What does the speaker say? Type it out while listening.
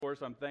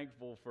course, I'm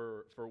thankful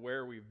for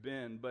where we've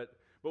been. But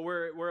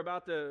we're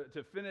about to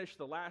finish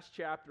the last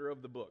chapter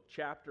of the book,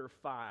 chapter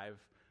 5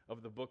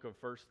 of the book of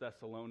 1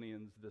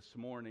 Thessalonians this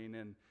morning.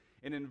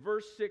 And in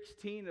verse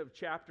 16 of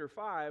chapter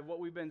 5, what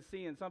we've been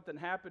seeing, something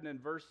happened in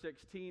verse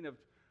 16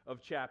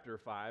 of chapter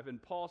 5.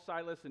 And Paul,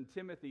 Silas, and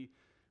Timothy,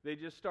 they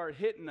just start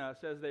hitting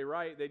us as they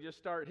write. They just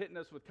start hitting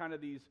us with kind of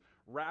these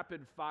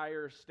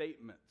rapid-fire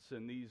statements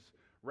and these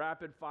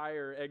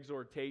rapid-fire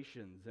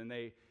exhortations. And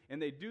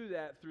they do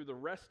that through the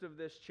rest of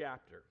this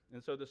chapter.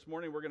 And so this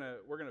morning we're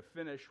gonna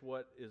finish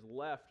what is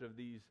left of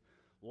these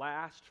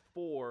last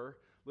 4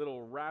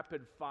 little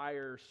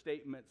rapid-fire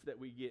statements that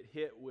we get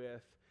hit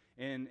with.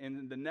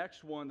 And the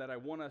next one that I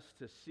want us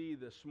to see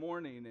this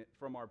morning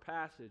from our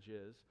passage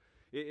is,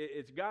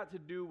 it's got to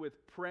do with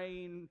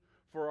praying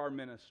for our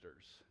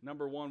ministers.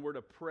 Number 1, we're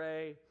to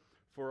pray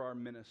for our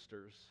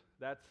ministers.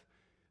 That's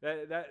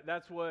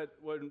what,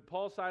 when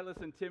Paul, Silas,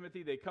 and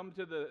Timothy, they come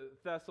to the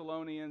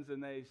Thessalonians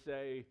and they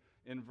say,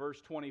 in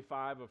verse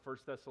 25 of 1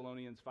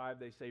 Thessalonians 5,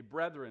 they say,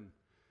 "Brethren,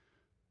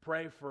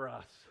 pray for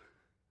us."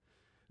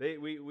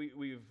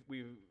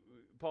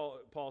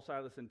 Paul,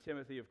 Silas, and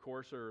Timothy, of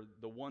course, are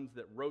the ones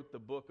that wrote the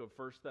book of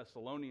 1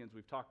 Thessalonians.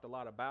 We've talked a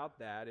lot about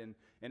that. And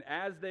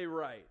as they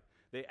write,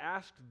 they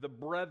asked the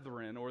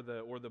brethren, or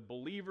the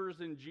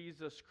believers in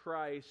Jesus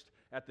Christ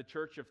at the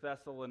church of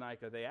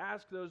Thessalonica, they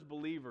asked those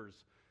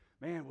believers,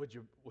 "Man, would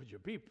you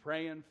be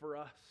praying for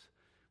us?"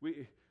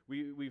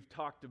 We've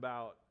talked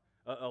about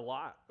a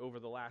lot over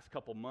the last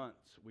couple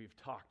months. We've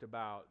talked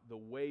about the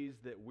ways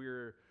that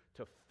we're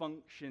to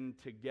function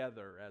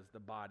together as the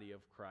body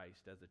of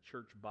Christ, as a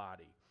church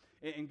body.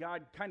 And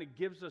God kind of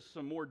gives us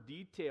some more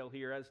detail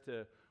here as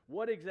to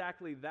what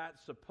exactly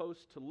that's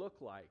supposed to look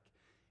like.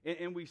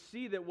 And we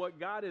see that what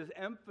God is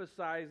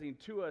emphasizing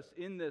to us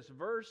in this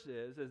verse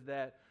is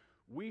that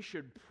we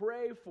should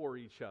pray for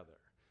each other.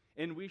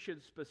 And we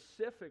should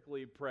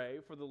specifically pray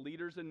for the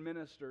leaders and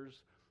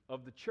ministers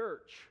of the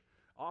church.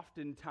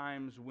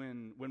 Oftentimes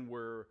when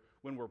we're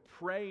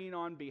praying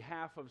on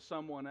behalf of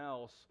someone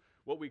else,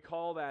 what we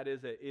call that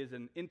is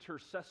an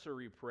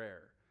intercessory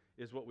prayer,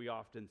 is what we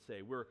often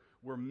say.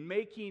 We're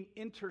making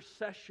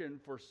intercession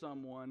for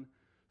someone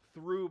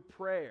through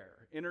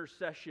prayer.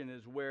 Intercession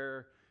is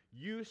where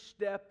you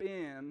step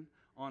in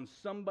on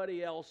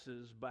somebody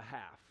else's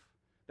behalf.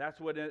 That's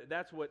what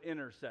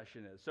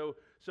intercession is.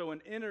 So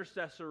an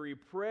intercessory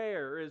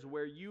prayer is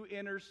where you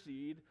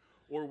intercede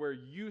or where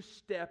you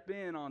step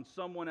in on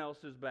someone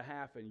else's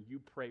behalf and you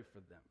pray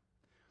for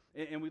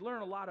them. And we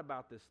learn a lot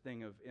about this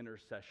thing of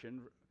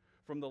intercession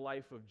from the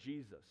life of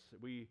Jesus.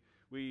 We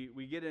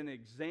get an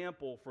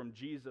example from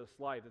Jesus'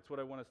 life. That's what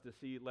I want us to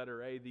see,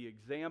 letter A, the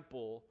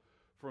example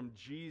from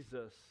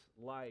Jesus'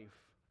 life.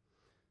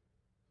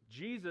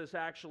 Jesus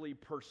actually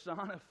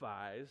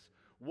personifies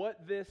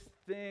what this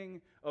thing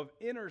of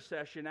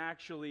intercession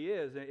actually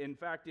is. In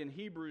fact, in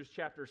Hebrews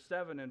chapter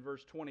 7 and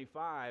verse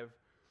 25,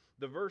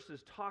 the verse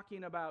is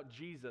talking about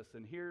Jesus,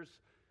 and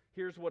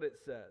here's what it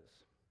says.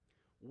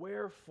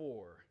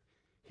 "Wherefore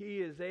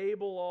He is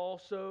able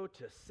also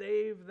to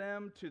save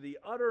them to the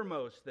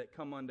uttermost that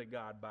come unto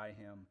God by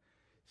Him,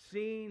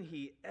 seeing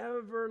He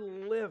ever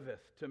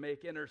liveth to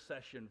make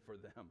intercession for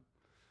them."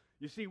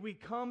 You see, we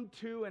come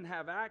to and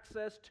have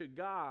access to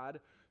God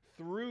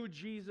through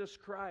Jesus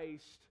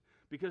Christ,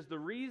 because the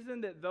reason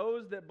that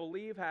those that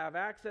believe have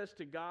access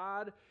to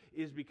God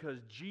is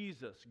because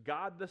Jesus,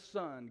 God the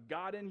Son,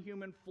 God in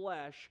human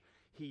flesh,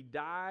 He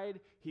died,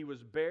 He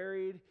was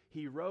buried,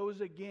 He rose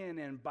again,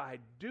 and by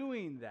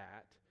doing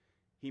that,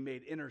 He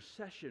made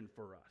intercession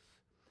for us.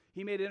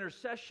 He made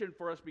intercession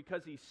for us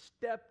because He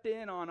stepped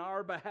in on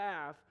our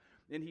behalf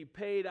and He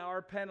paid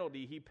our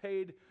penalty. He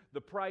paid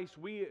the price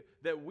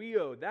that we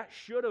owed. That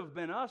should have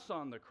been us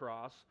on the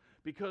cross,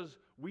 because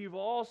we've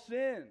all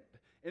sinned.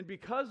 And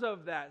because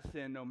of that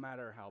sin, no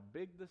matter how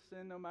big the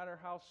sin, no matter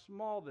how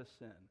small the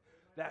sin,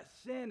 that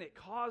sin, it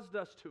caused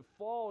us to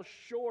fall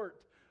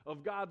short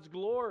of God's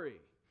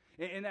glory.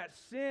 And that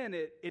sin,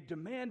 it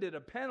demanded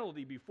a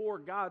penalty before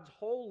God's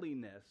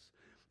holiness.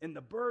 And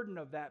the burden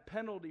of that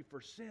penalty for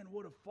sin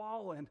would have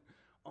fallen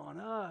on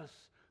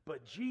us.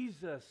 But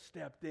Jesus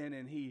stepped in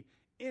and He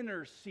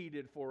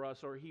interceded for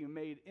us, or He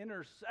made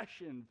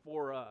intercession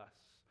for us.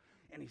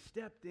 And He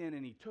stepped in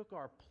and He took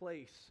our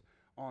place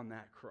on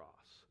that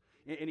cross.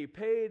 And He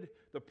paid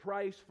the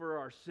price for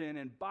our sin.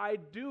 And by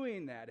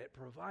doing that, it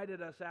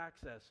provided us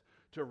access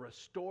to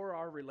restore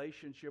our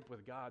relationship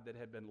with God that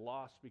had been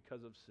lost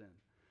because of sin.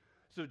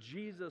 So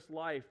Jesus'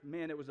 life,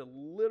 man, it was a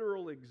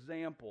literal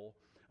example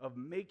of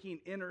making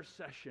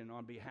intercession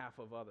on behalf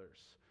of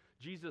others.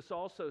 Jesus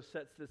also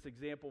sets this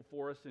example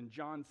for us in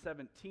John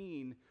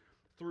 17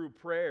 through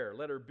prayer.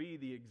 Letter B,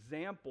 the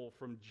example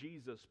from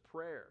Jesus'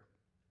 prayer.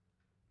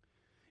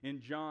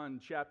 In John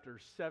chapter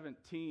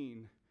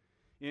 17,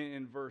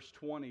 in verse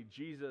 20,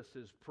 Jesus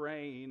is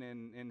praying,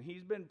 and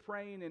He's been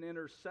praying an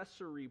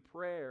intercessory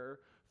prayer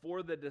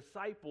for the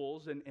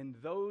disciples and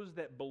those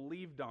that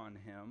believed on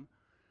Him.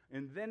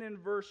 And then in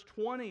verse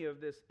 20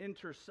 of this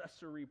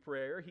intercessory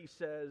prayer, He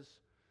says,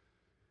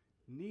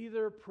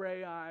 Neither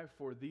pray I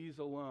for these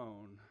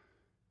alone.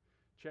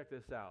 Check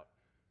this out.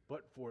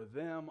 But for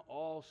them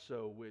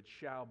also which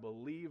shall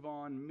believe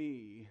on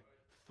me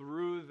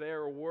through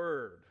their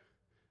word.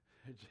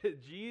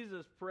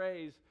 Jesus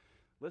prays,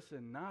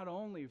 listen, not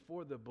only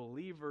for the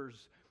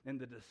believers and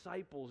the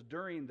disciples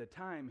during the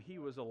time he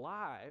was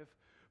alive,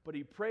 but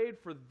he prayed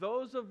for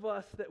those of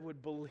us that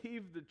would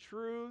believe the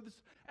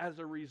truths as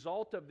a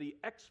result of the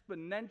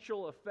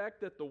exponential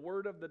effect that the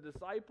word of the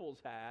disciples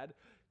had.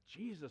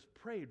 Jesus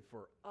prayed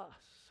for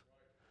us.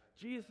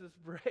 Jesus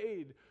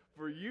prayed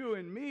for you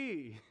and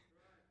me.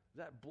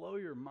 Does that blow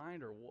your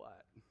mind or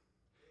what?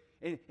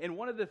 And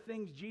one of the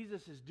things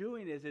Jesus is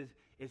doing is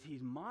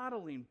he's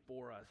modeling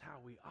for us how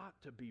we ought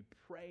to be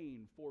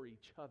praying for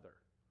each other.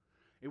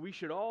 And we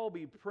should all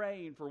be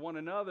praying for one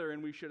another,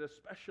 and we should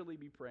especially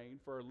be praying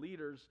for our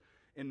leaders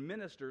and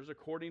ministers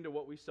according to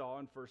what we saw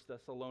in 1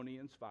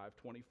 Thessalonians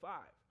 5:25.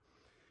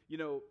 You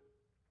know,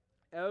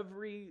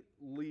 every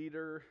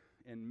leader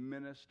and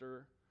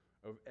minister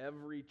of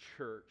every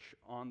church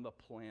on the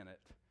planet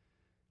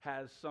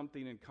has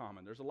something in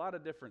common. There's a lot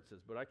of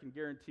differences, but I can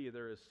guarantee you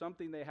there is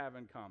something they have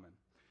in common.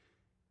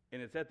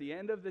 And it's at the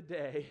end of the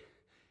day,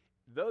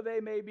 though they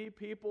may be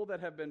people that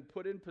have been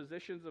put in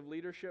positions of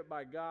leadership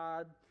by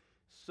God,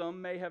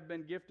 some may have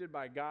been gifted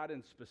by God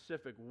in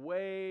specific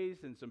ways,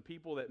 and some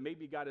people that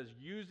maybe God is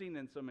using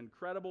in some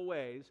incredible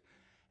ways.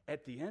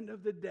 At the end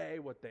of the day,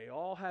 what they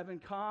all have in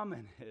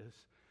common is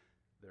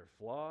they're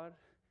flawed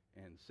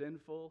and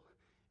sinful,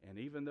 and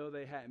even though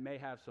they may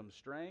have some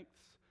strengths,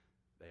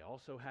 they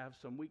also have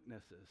some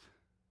weaknesses.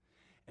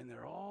 And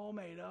they're all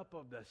made up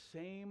of the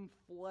same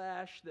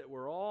flesh that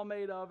we're all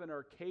made of and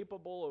are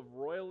capable of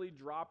royally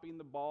dropping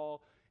the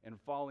ball and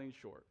falling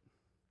short.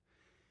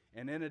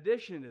 And in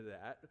addition to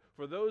that,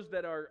 for those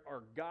that are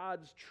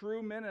God's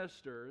true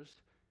ministers,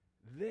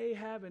 they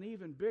have an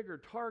even bigger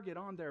target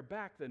on their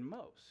back than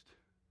most.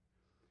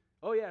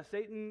 Oh yeah,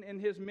 Satan and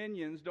his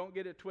minions, don't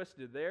get it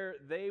twisted.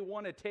 They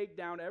want to take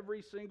down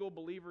every single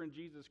believer in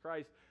Jesus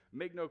Christ,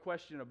 make no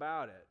question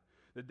about it.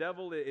 The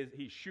devil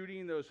he's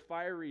shooting those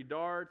fiery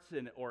darts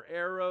or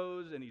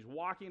arrows, and he's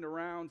walking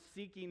around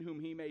seeking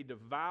whom he may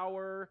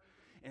devour,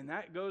 and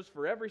that goes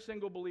for every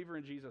single believer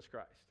in Jesus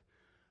Christ.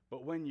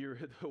 But when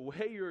the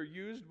way you're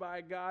used by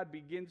God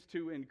begins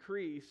to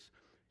increase,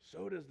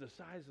 so does the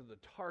size of the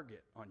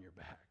target on your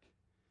back.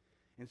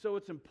 And so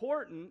it's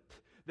important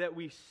that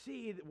we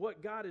see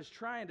what God is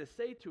trying to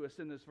say to us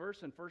in this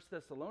verse in 1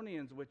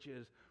 Thessalonians, which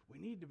is we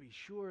need to be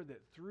sure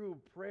that through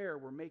prayer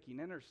we're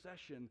making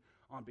intercession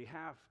on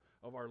behalf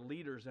of our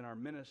leaders and our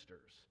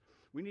ministers.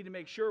 We need to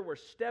make sure we're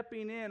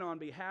stepping in on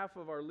behalf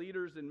of our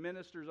leaders and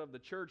ministers of the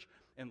church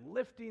and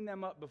lifting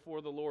them up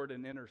before the Lord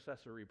in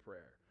intercessory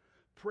prayer.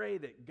 Pray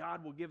that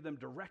God will give them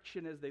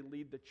direction as they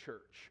lead the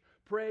church.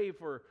 Pray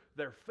for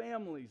their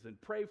families and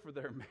pray for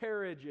their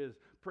marriages.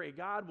 Pray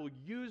God will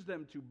use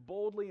them to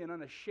boldly and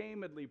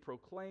unashamedly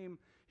proclaim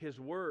His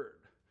word.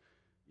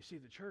 You see,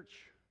 the church,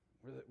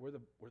 we're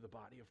the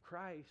body of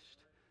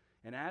Christ.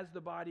 And as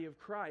the body of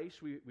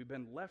Christ, we've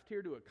been left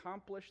here to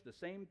accomplish the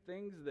same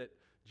things that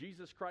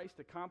Jesus Christ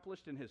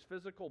accomplished in His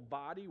physical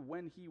body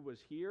when He was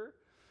here.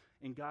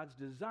 And God's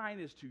design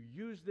is to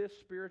use this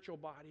spiritual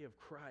body of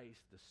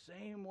Christ the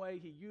same way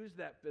He used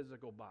that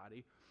physical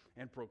body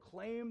and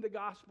proclaim the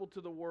gospel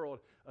to the world,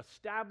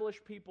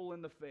 establish people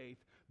in the faith,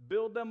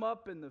 build them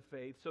up in the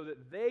faith so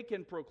that they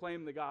can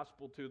proclaim the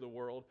gospel to the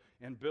world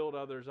and build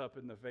others up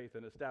in the faith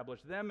and establish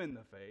them in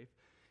the faith.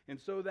 And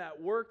so that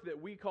work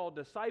that we call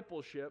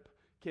discipleship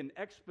can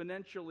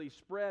exponentially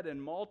spread and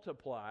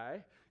multiply,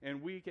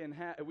 and we can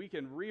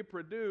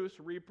reproduce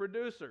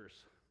reproducers.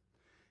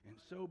 And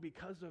so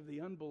because of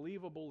the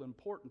unbelievable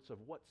importance of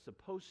what's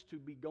supposed to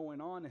be going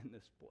on in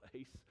this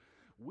place,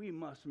 we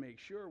must make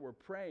sure we're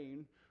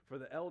praying for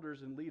the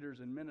elders and leaders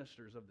and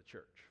ministers of the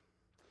church.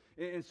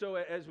 And so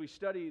as we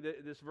study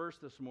this verse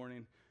this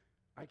morning,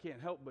 I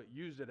can't help but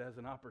use it as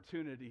an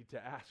opportunity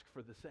to ask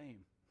for the same.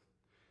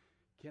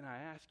 Can I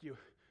ask you,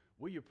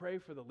 will you pray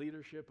for the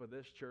leadership of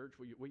this church?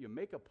 Will you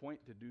make a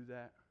point to do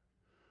that?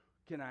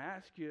 Can I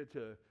ask you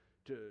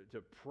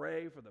to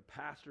pray for the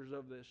pastors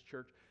of this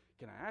church?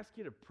 Can I ask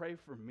you to pray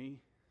for me?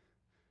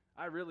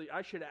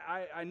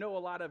 I know a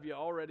lot of you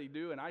already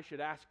do, and I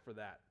should ask for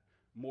that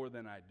more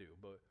than I do.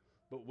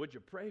 But would you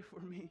pray for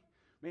me?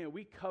 Man,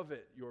 we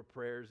covet your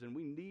prayers, and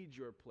we need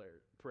your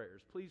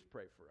prayers. Please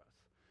pray for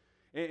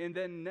us. And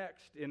then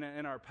next, in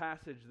our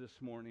passage this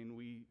morning,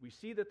 we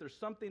see that there's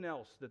something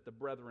else that the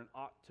brethren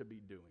ought to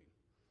be doing.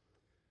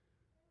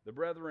 The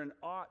brethren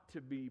ought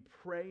to be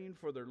praying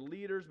for their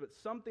leaders, but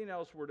something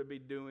else we're to be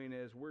doing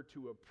is we're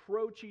to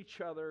approach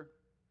each other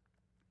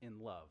in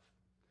love.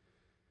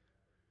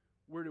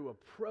 We're to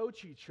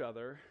approach each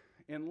other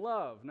in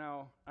love.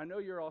 Now, I know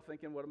you're all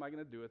thinking, what am I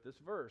going to do with this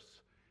verse?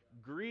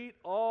 Greet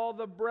all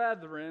the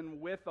brethren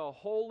with a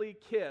holy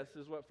kiss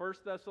is what 1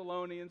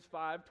 Thessalonians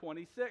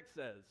 5:26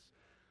 says.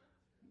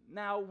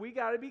 Now, we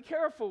got to be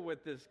careful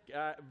with this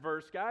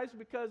verse, guys,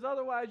 because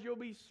otherwise you'll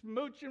be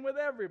smooching with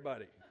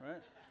everybody,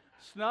 right?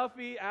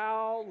 Snuffy,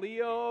 Al,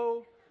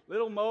 Leo,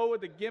 Little Mo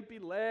with the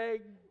gimpy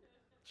leg,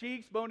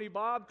 cheeks, bony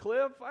Bob,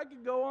 Cliff. I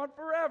could go on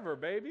forever,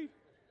 baby.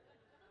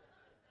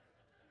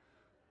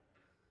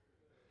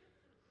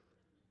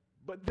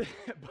 But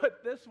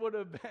this would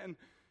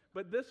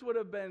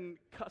have been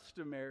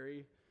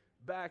customary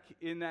back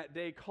in that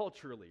day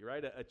culturally,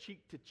 right? A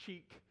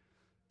cheek-to-cheek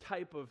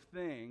type of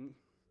thing.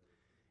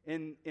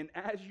 And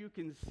as you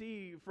can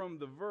see from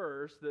the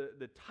verse,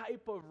 the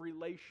type of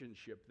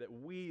relationship that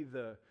we,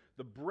 the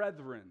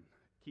brethren,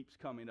 keeps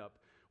coming up,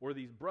 or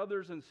these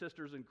brothers and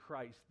sisters in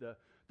Christ,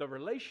 the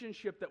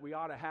relationship that we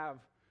ought to have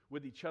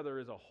with each other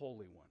is a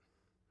holy one.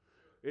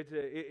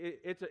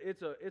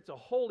 It's a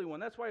holy one.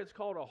 That's why it's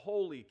called a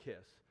holy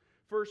kiss.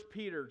 1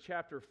 Peter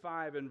chapter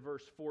 5 and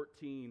verse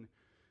 14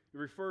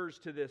 refers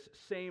to this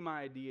same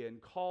idea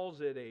and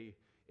calls it a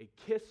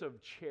kiss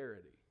of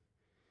charity.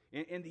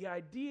 And the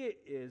idea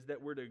is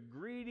that we're to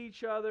greet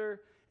each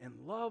other and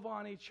love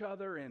on each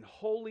other in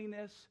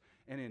holiness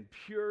and in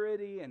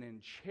purity and in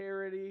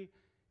charity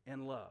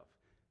and love.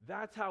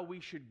 That's how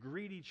we should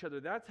greet each other.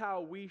 That's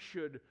how we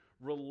should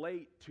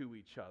relate to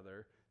each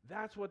other.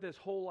 That's what this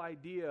whole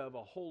idea of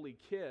a holy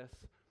kiss,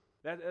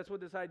 that's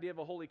what this idea of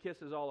a holy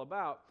kiss is all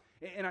about.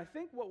 And I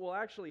think what will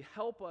actually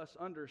help us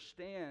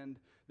understand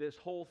this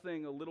whole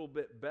thing a little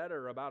bit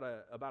better about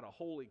a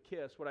holy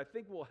kiss, what I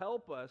think will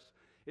help us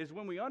is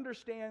when we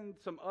understand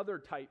some other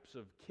types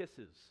of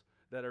kisses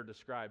that are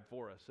described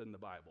for us in the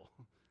Bible.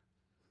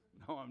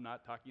 No, I'm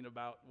not talking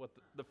about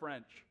the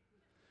French.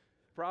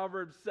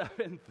 Proverbs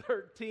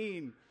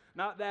 7:13,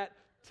 not that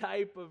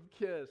type of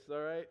kiss, all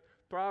right?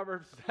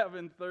 Proverbs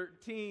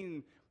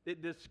 7:13,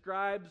 it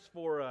describes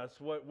for us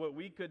what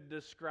we could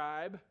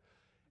describe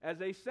as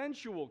a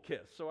sensual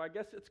kiss. So I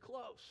guess it's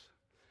close.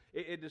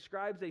 It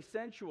describes a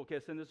sensual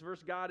kiss. In this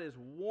verse, God is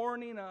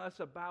warning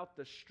us about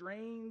the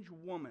strange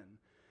woman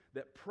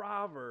that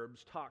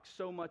Proverbs talks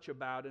so much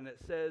about. And it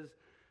says,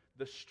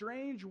 the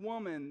strange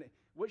woman,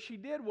 what she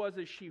did was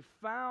she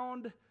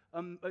found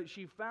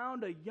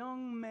a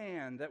young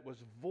man that was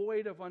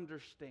void of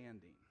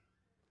understanding.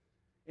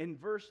 In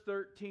verse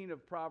 13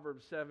 of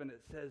Proverbs 7,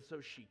 it says,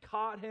 so she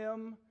caught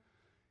him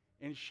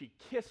and she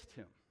kissed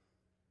him.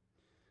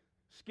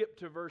 Skip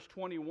to verse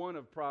 21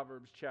 of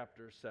Proverbs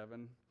chapter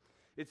 7.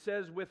 It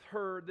says, with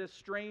her, this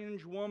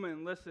strange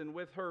woman, listen,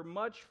 with her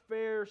much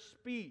fair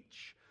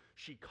speech,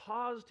 she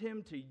caused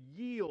him to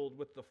yield.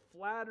 With the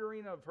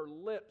flattering of her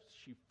lips,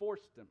 she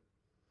forced him.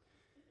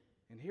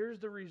 And here's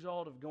the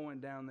result of going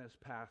down this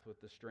path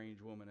with the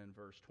strange woman in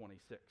verse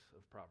 26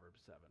 of Proverbs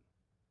 7.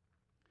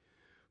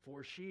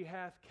 For she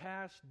hath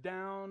cast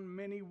down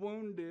many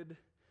wounded,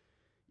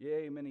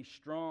 yea, many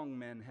strong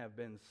men have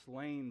been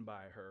slain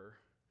by her.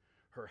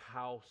 Her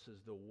house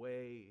is the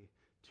way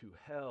to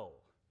hell,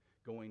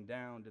 going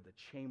down to the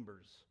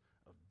chambers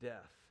of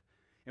death.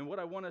 And what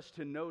I want us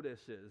to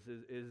notice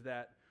is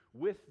that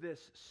with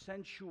this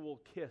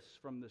sensual kiss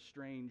from the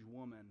strange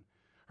woman,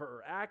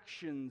 her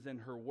actions and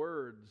her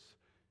words,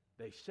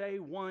 they say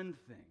one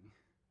thing,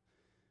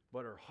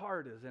 but her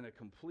heart is in a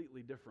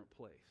completely different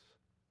place.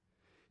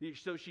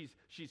 So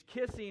she's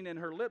kissing, and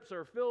her lips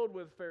are filled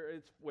with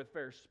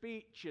fair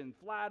speech and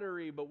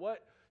flattery, but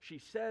what she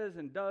says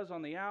and does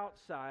on the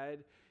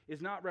outside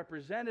is not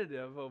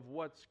representative of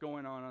what's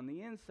going on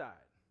the inside.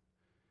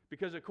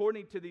 Because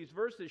according to these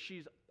verses,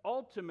 she's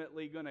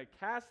ultimately going to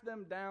cast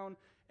them down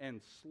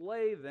and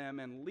slay them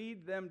and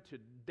lead them to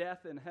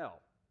death and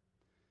hell.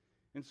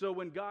 And so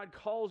when God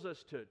calls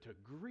us to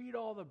greet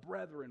all the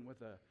brethren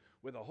with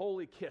a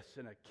holy kiss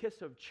and a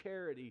kiss of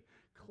charity,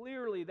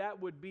 clearly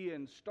that would be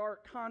in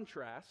stark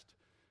contrast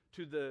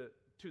to the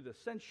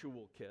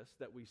sensual kiss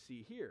that we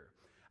see here.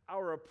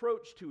 Our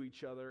approach to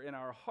each other and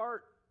our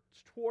hearts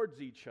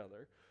towards each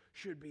other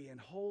should be in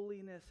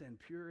holiness and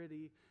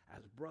purity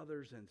as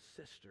brothers and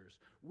sisters.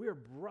 We're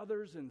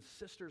brothers and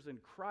sisters in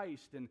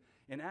Christ, and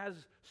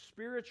as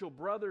spiritual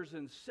brothers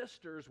and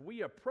sisters,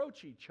 we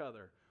approach each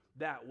other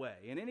that way.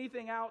 And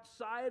anything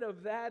outside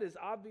of that is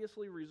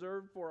obviously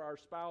reserved for our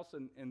spouse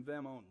and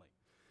them only.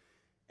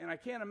 And I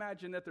can't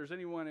imagine that there's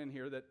anyone in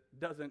here that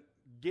doesn't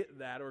get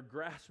that or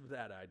grasp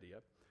that idea.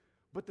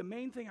 But the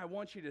main thing I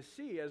want you to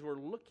see as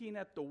we're looking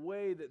at the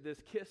way that this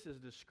kiss is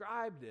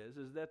described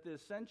is that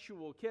this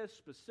sensual kiss,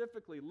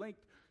 specifically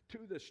linked to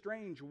the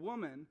strange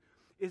woman,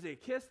 is a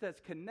kiss that's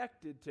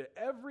connected to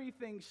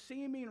everything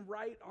seeming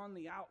right on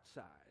the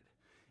outside.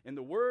 And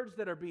the words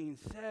that are being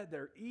said,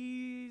 they're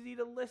easy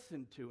to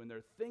listen to, and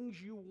they're things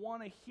you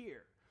want to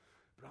hear.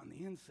 But on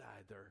the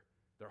inside,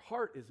 their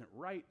heart isn't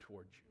right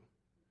towards you.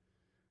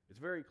 It's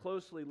very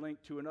closely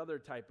linked to another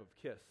type of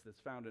kiss that's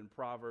found in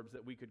Proverbs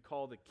that we could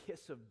call the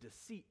kiss of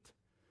deceit.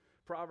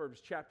 Proverbs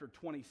chapter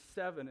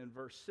 27 and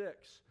verse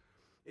 6,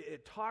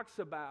 it talks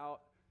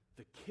about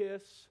the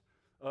kiss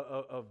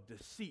of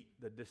deceit,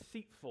 the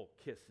deceitful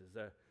kisses.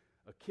 A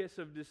kiss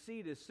of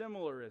deceit is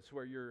similar. It's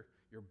where you're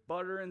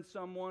buttering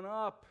someone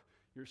up.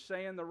 You're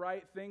saying the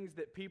right things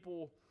that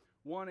people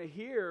want to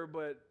hear,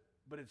 but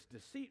it's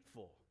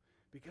deceitful.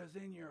 Because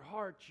in your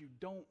heart, you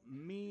don't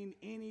mean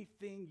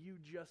anything you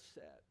just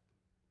said.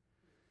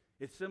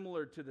 It's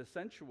similar to the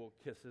sensual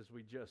kisses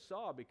we just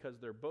saw because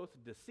they're both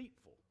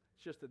deceitful.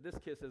 It's just that this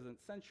kiss isn't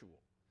sensual.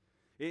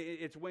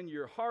 It's when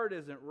your heart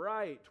isn't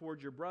right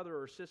towards your brother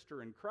or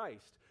sister in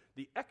Christ.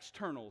 The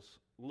externals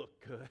look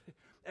good.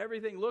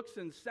 Everything looks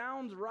and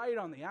sounds right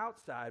on the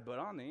outside, but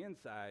on the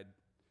inside,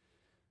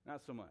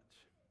 not so much.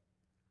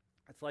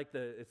 It's like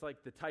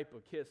the type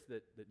of kiss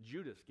that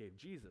Judas gave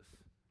Jesus.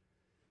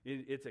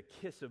 It's a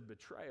kiss of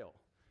betrayal.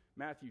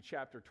 Matthew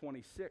chapter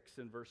 26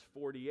 and verse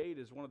 48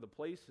 is one of the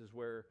places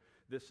where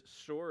this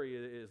story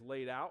is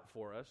laid out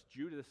for us.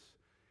 Judas,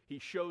 he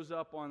shows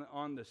up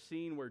on the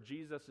scene where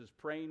Jesus is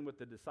praying with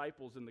the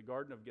disciples in the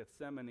Garden of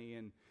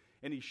Gethsemane,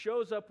 and he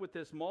shows up with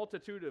this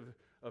multitude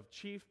of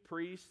chief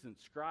priests and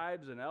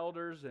scribes and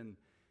elders, and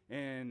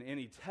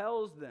he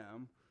tells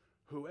them,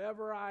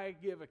 whoever I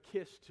give a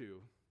kiss to,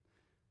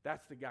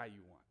 that's the guy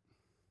you want.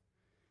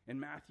 In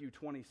Matthew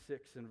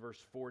 26 and verse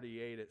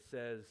 48, it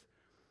says,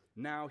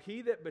 now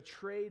he that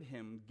betrayed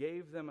him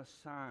gave them a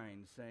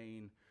sign,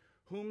 saying,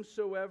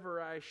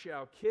 whomsoever I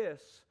shall kiss,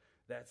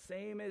 that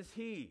same is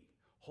he.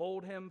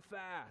 Hold him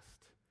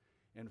fast.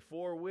 And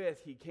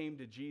forthwith he came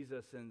to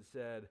Jesus and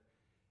said,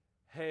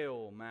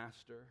 Hail,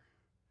 Master,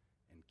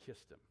 and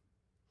kissed him.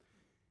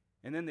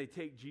 And then they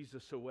take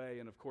Jesus away,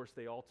 and of course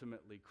they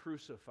ultimately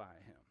crucify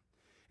him.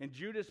 And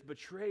Judas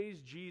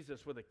betrays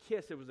Jesus with a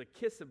kiss. It was a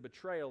kiss of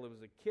betrayal. It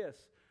was a kiss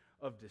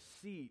of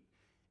deceit.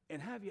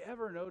 And have you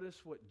ever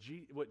noticed what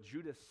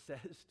Judas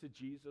says to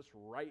Jesus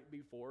right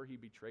before he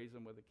betrays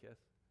him with a kiss?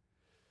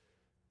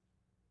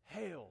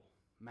 Hail,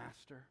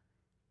 Master.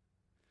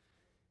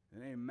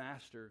 The name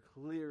Master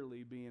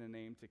clearly being a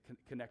name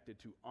connected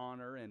to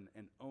honor and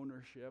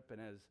ownership.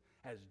 And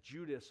as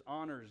Judas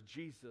honors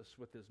Jesus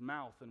with his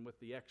mouth and with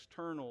the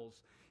externals,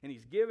 and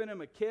he's giving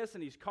him a kiss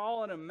and he's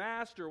calling him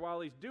Master,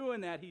 while he's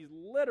doing that, he's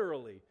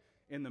literally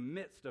in the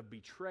midst of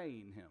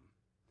betraying him.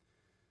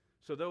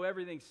 So though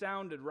everything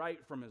sounded right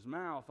from his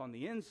mouth, on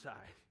the inside,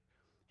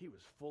 he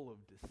was full of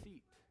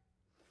deceit.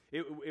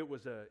 It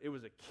was a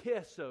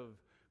kiss of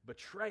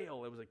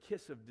betrayal. It was a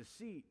kiss of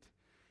deceit.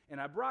 And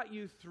I brought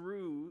you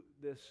through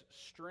this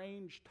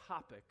strange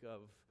topic of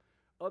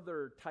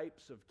other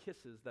types of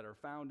kisses that are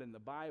found in the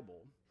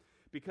Bible,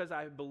 because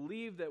I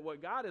believe that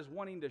what God is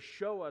wanting to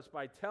show us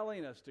by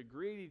telling us to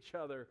greet each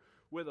other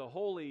with a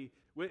holy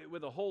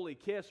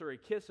kiss, or a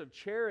kiss of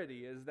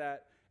charity, is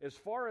that as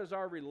far as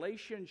our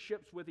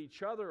relationships with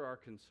each other are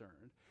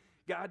concerned,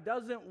 God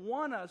doesn't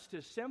want us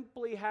to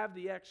simply have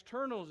the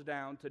externals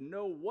down to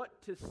know what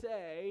to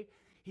say.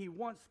 He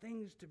wants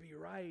things to be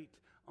right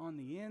on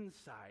the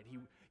inside.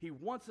 He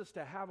wants us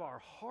to have our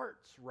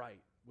hearts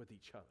right with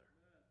each other.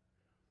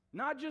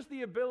 Not just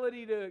the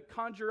ability to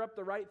conjure up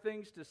the right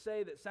things to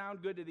say that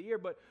sound good to the ear,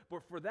 but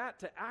for that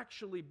to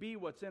actually be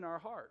what's in our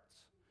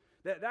hearts.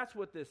 That's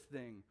what this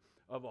thing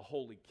of a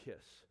holy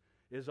kiss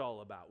is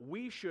all about.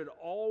 We should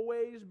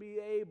always be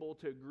able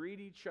to greet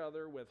each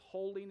other with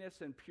holiness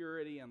and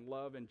purity and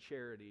love and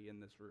charity in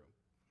this room.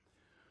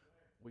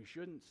 We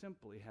shouldn't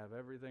simply have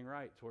everything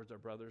right towards our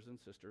brothers and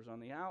sisters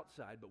on the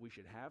outside, but we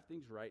should have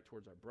things right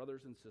towards our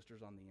brothers and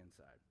sisters on the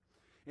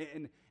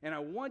inside. And I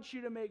want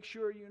you to make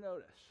sure you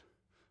notice,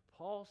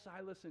 Paul,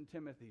 Silas, and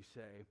Timothy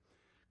say,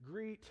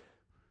 greet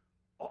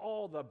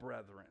all the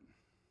brethren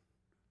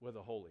with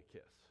a holy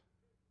kiss.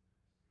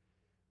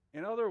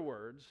 In other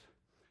words,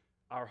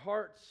 our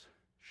hearts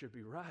should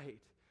be right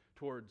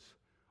towards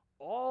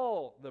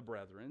all the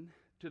brethren,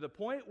 to the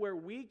point where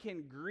we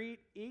can greet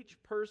each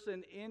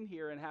person in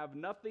here and have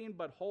nothing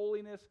but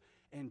holiness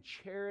and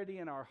charity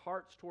in our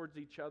hearts towards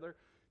each other,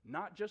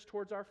 not just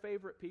towards our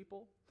favorite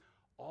people,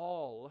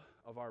 all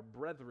of our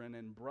brethren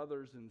and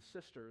brothers and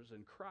sisters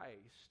in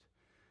Christ.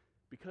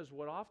 Because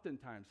what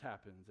oftentimes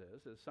happens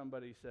is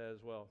somebody says,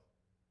 well,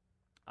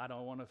 I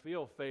don't want to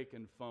feel fake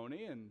and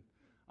phony, and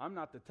I'm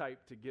not the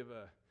type to give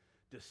a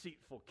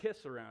deceitful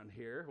kiss around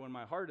here when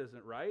my heart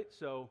isn't right,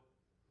 so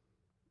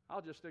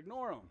I'll just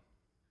ignore them.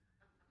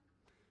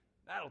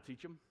 That'll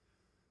teach them.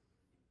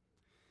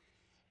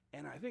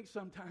 And I think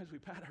sometimes we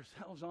pat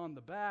ourselves on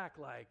the back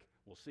like,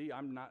 well,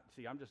 I'm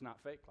just not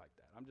fake like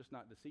that. I'm just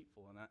not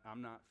deceitful, and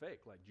I'm not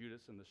fake like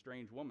Judas and the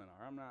strange woman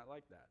are. I'm not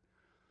like that.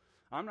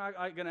 I'm not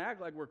going to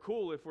act like we're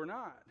cool if we're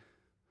not.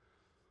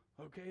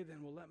 Okay, then,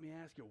 well, let me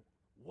ask you,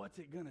 what's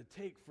it going to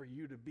take for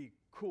you to be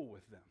cool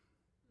with them?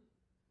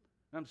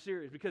 I'm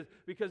serious,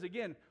 because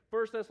again,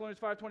 1 Thessalonians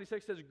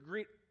 5:26 says,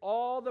 greet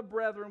all the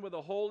brethren with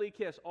a holy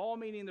kiss. All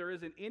meaning there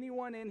isn't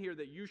anyone in here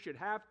that you should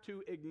have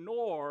to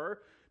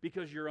ignore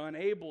because you're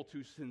unable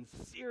to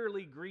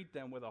sincerely greet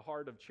them with a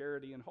heart of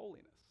charity and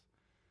holiness.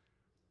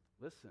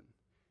 Listen,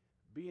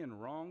 being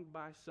wronged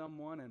by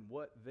someone and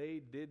what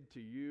they did to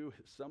you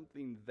is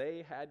something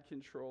they had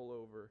control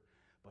over,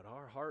 but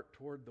our heart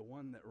toward the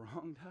one that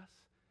wronged us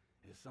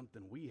is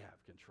something we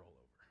have control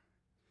over.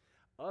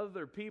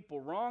 Other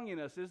people wronging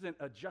us isn't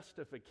a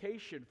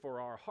justification for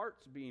our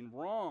hearts being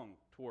wrong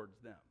towards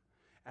them.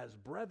 As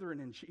brethren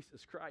in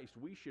Jesus Christ,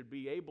 we should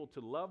be able to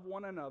love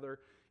one another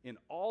in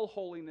all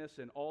holiness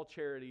and all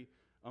charity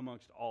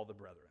amongst all the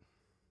brethren.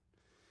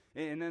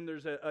 And then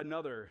there's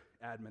another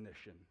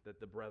admonition that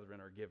the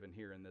brethren are given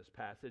here in this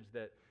passage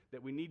that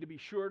we need to be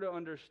sure to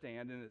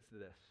understand, and it's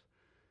this.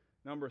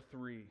 Number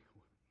 3,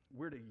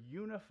 we're to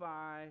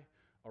unify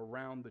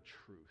around the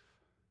truth.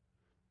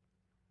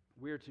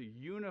 We're to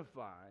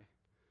unify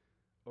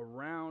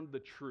around the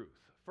truth.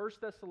 1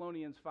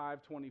 Thessalonians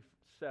 5:27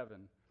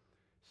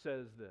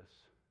 says this,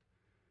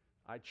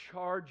 I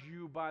charge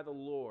you by the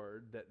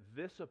Lord that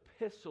this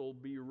epistle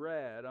be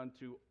read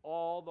unto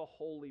all the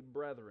holy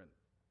brethren.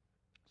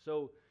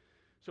 So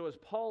as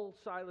Paul,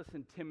 Silas,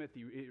 and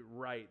Timothy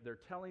write, they're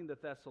telling the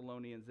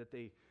Thessalonians that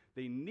they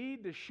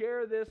need to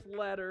share this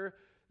letter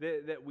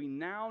that we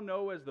now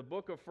know as the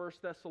book of 1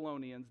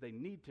 Thessalonians. They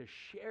need to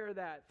share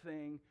that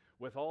thing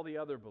with all the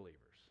other believers.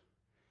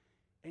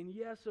 And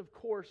yes, of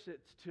course,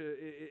 it's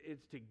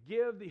to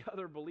give the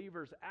other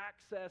believers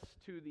access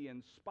to the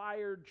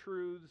inspired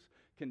truths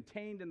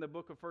contained in the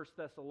book of 1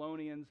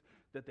 Thessalonians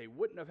that they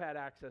wouldn't have had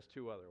access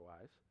to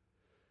otherwise.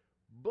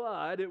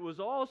 But it was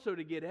also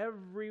to get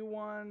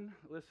everyone,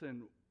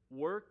 listen,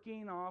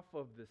 working off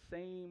of the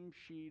same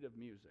sheet of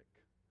music.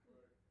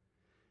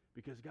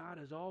 Because God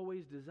has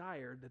always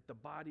desired that the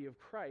body of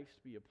Christ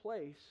be a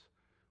place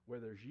where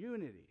there's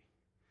unity.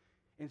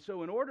 And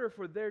so in order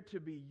for there to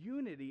be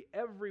unity,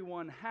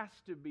 everyone has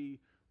to be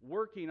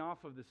working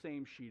off of the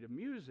same sheet of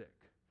music.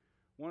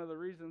 One of the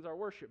reasons our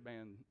worship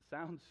band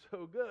sounds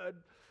so good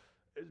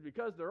is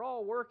because they're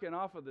all working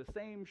off of the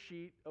same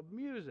sheet of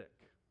music.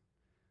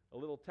 A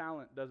little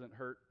talent doesn't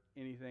hurt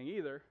anything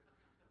either,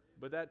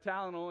 but that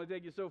talent will only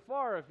take you so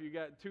far if you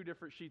got 2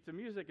 different sheets of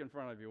music in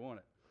front of you, won't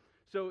it?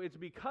 So it's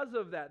because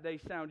of that they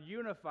sound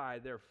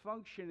unified. They're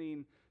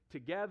functioning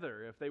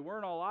together. If they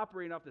weren't all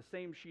operating off the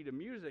same sheet of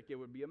music, it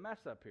would be a mess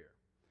up here.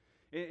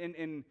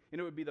 And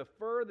it would be the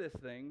furthest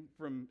thing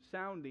from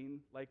sounding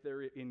like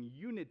they're in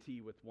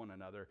unity with one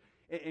another.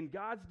 And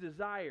God's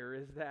desire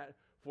is that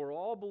for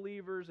all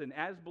believers and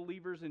as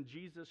believers in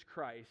Jesus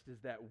Christ is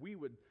that we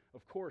would,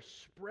 of course,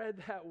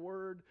 spread that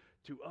word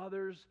to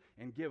others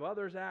and give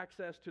others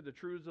access to the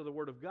truths of the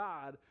Word of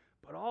God,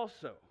 but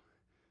also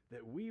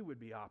that we would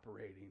be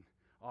operating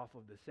off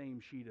of the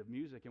same sheet of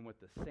music and with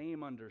the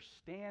same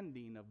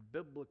understanding of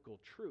biblical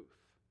truth.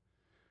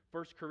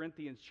 1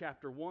 Corinthians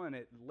chapter 1,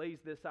 it lays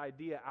this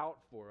idea out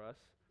for us.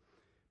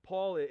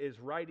 Paul is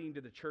writing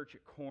to the church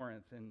at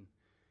Corinth, and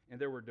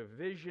there were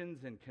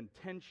divisions and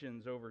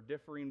contentions over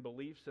differing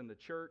beliefs in the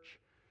church.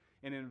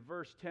 And in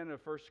verse 10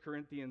 of 1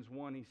 Corinthians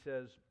 1, he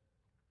says,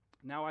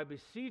 Now I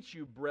beseech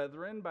you,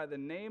 brethren, by the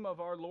name of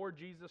our Lord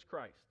Jesus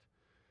Christ,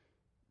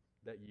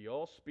 that ye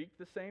all speak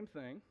the same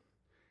thing,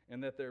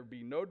 and that there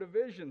be no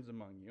divisions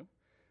among you,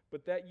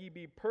 but that ye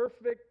be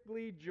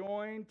perfectly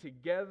joined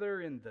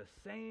together in the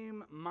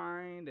same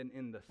mind and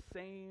in the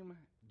same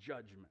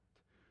judgment.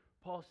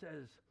 Paul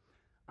says,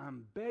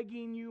 I'm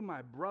begging you,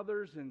 my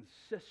brothers and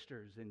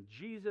sisters, in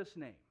Jesus'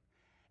 name,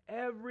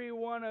 every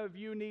one of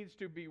you needs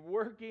to be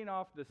working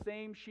off the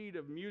same sheet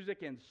of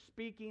music and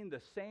speaking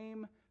the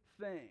same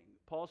thing.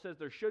 Paul says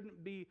there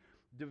shouldn't be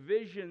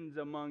divisions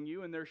among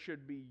you, and there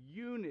should be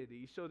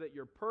unity so that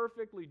you're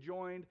perfectly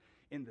joined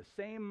in the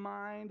same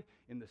mind,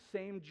 in the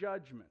same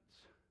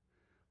judgments.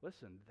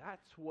 Listen,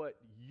 that's what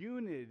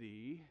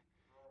unity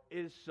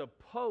is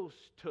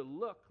supposed to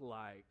look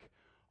like.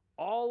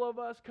 All of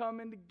us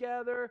coming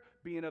together,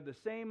 being of the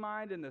same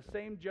mind and the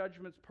same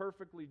judgments,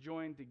 perfectly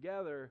joined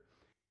together.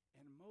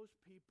 And most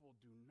people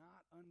do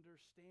not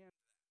understand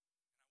that. And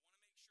I want to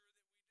make sure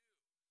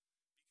that we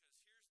do.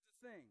 Because here's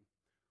the thing.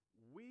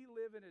 We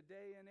live in a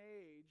day and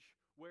age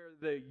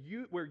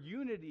where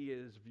unity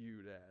is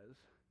viewed as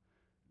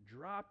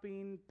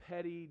dropping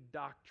petty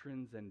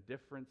doctrines and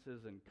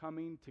differences and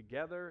coming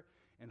together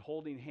and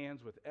holding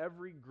hands with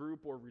every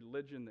group or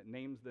religion that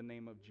names the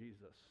name of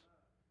Jesus.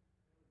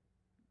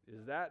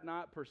 Is that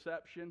not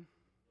perception?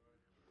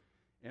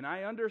 And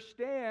I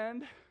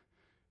understand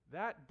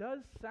that does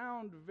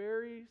sound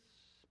very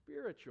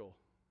spiritual.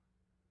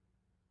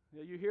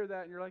 You hear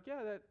that and you're like,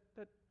 yeah,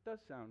 that does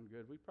sound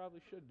good. We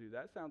probably should do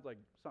that. Sounds like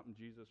something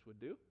Jesus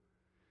would do.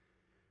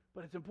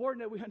 But it's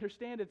important that we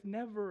understand it's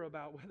never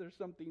about whether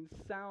something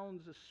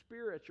sounds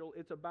spiritual.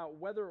 It's about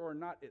whether or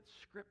not it's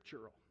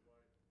scriptural.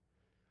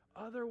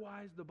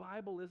 Otherwise, the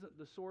Bible isn't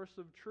the source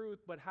of truth,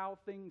 but how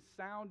things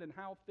sound and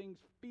how things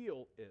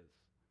feel is.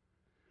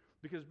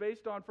 Because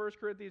based on 1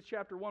 Corinthians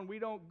chapter 1, we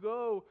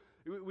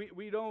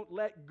don't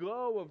let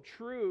go of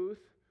truth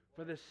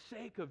for the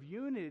sake of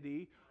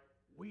unity.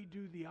 We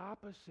do the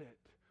opposite.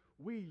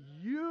 We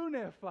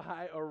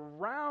unify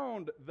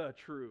around the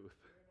truth.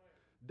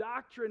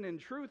 Doctrine and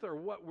truth are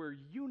what we're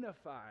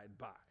unified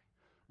by.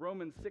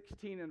 Romans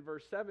 16 and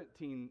verse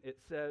 17, it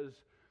says,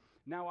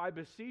 Now I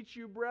beseech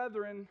you,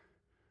 brethren,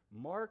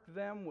 mark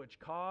them which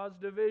cause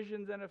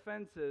divisions and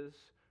offenses.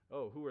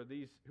 Oh, who are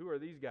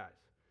these guys?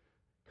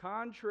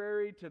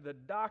 Contrary to the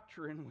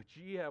doctrine which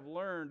ye have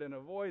learned, and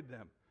avoid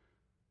them.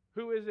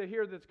 Who is it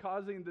here that's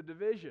causing the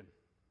division?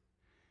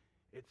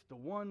 It's the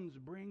ones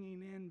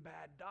bringing in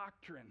bad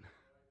doctrine.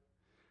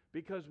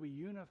 Because we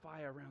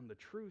unify around the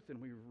truth and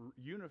we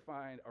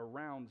unify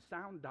around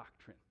sound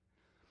doctrine.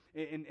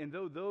 And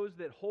though those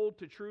that hold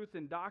to truth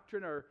and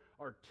doctrine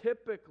are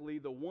typically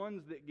the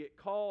ones that get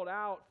called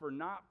out for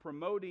not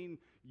promoting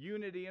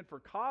unity and for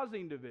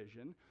causing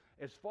division,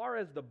 as far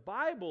as the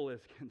Bible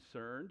is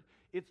concerned,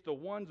 it's the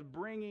ones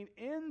bringing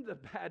in the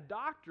bad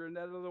doctrine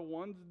that are the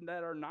ones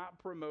that are not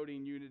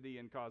promoting unity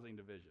and causing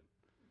division.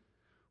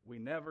 We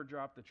never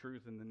drop the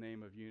truth in the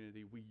name of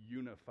unity. We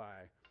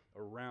unify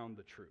around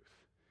the truth.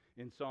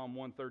 In Psalm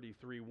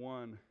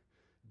 133:1,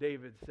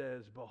 David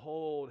says,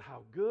 "Behold,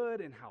 how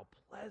good and how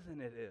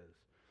pleasant it is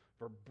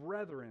for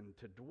brethren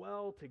to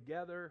dwell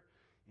together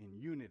in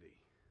unity."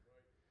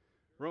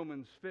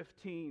 Romans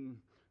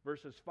 15,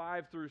 verses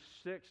 5 through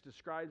 6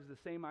 describes the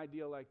same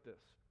idea like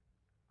this.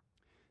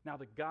 "Now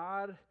the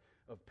God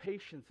of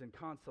patience and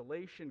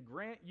consolation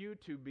grant you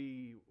to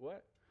be,"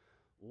 what?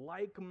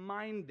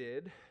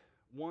 "like-minded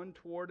one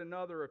toward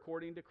another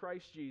according to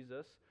Christ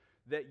Jesus,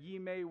 that ye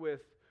may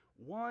with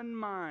one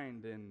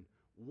mind and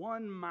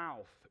one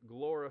mouth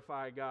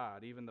glorify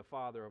God, even the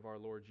Father of our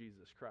Lord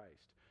Jesus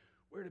Christ."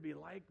 We're to be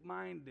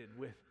like-minded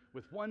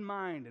with one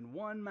mind and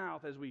one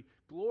mouth as we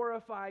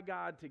glorify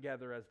God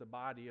together as the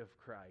body of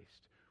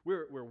Christ.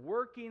 We're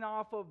working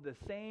off of the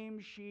same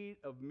sheet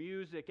of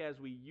music as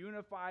we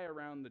unify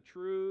around the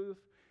truth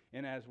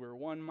and as we're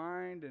one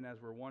mind and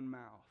as we're one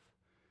mouth.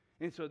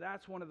 And so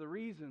that's one of the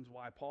reasons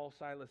why Paul,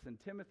 Silas, and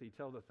Timothy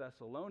tell the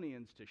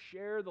Thessalonians to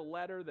share the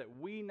letter that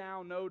we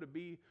now know to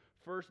be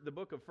the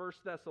book of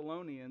 1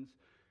 Thessalonians.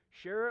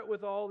 Share it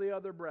with all the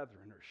other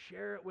brethren, or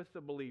share it with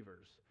the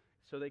believers,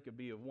 so they could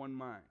be of one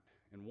mind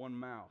and one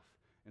mouth,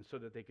 and so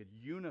that they could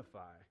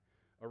unify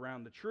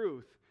around the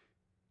truth.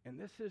 And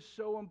this is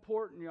so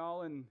important,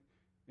 y'all, and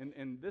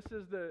this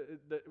is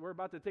we're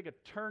about to take a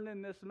turn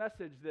in this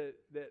message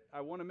that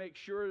I want to make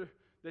sure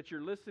that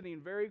you're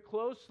listening very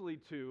closely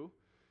to,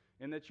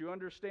 and that you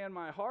understand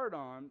my heart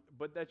on,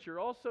 but that you're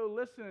also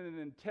listening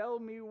and tell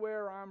me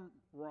where I'm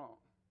wrong.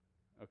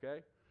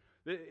 Okay?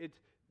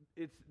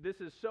 This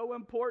is so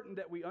important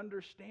that we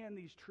understand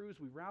these truths.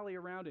 We rally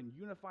around and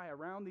unify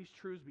around these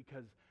truths,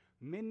 because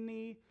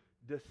many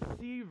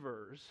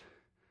deceivers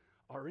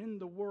are in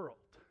the world.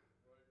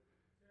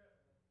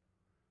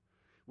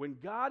 When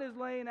God is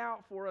laying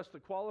out for us the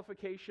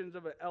qualifications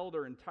of an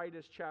elder in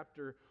Titus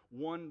chapter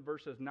 1,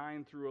 verses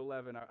 9 through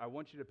 11, I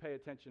want you to pay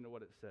attention to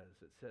what it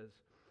says. It says,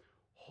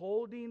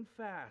 "Holding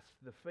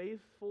fast the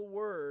faithful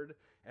word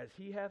as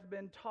he hath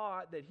been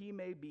taught, that he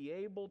may be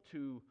able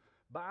to,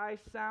 by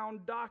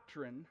sound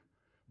doctrine,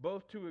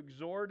 both to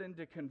exhort and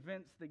to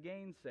convince the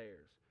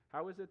gainsayers."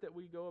 How is it that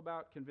we go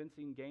about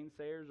convincing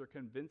gainsayers or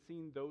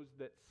convincing those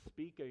that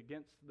speak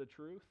against the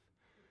truth?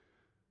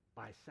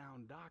 By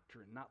sound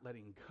doctrine, not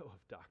letting go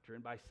of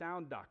doctrine. By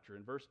sound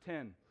doctrine. Verse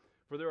 10,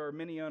 "For there are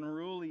many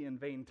unruly and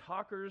vain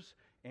talkers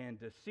and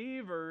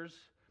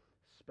deceivers,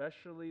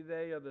 especially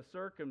they of the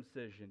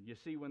circumcision." You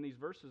see, when these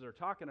verses are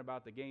talking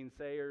about the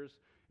gainsayers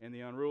and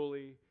the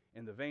unruly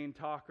and the vain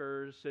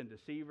talkers and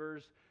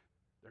deceivers,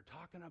 they're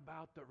talking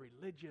about the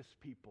religious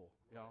people,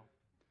 y'all.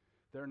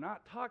 They're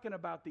not talking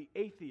about the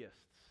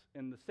atheists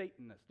and the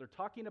Satanists. They're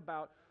talking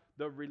about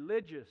the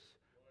religious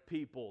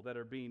people that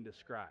are being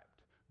described.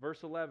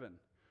 Verse 11,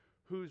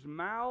 "Whose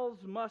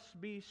mouths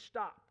must be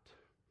stopped,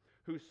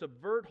 who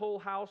subvert whole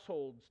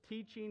households,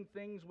 teaching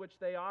things which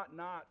they ought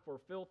not for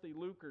filthy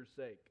lucre's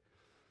sake."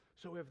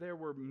 So if there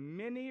were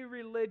many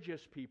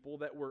religious people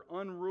that were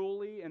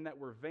unruly and that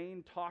were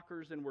vain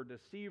talkers and were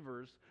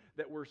deceivers,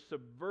 that were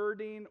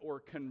subverting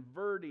or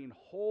converting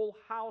whole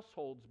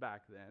households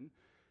back then,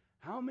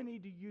 how many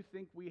do you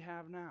think we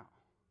have now?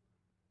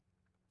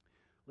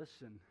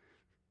 Listen,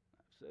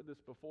 I've said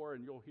this before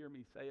and you'll hear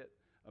me say it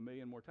a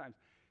million more times.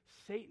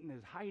 Satan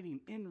is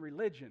hiding in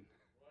religion.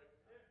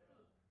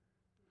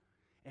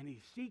 And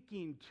he's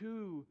seeking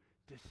to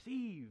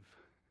deceive.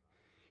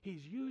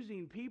 He's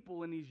using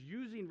people and he's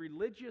using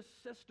religious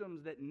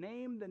systems that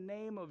name the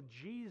name of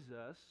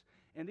Jesus.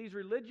 And these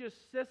religious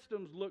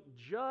systems look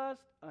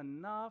just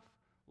enough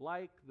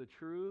like the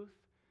truth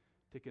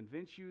to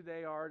convince you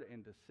they are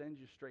and to send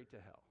you straight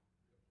to hell.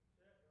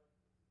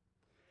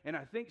 And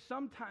I think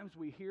sometimes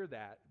we hear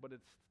that, but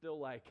it's still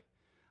like,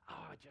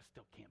 oh, I just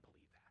still can't believe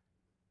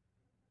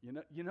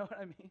that. You know what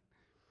I mean?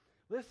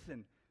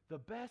 Listen, the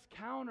best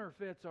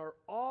counterfeits are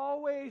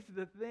always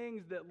the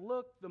things that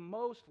look the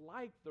most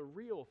like the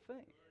real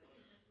thing.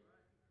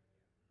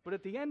 But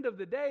at the end of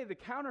the day, the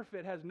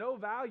counterfeit has no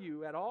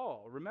value at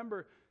all.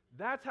 Remember,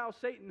 that's how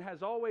Satan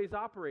has always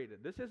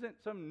operated. This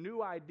isn't some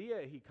new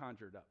idea he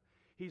conjured up.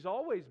 He's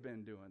always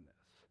been doing this.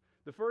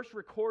 The first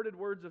recorded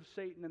words of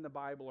Satan in the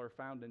Bible are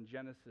found in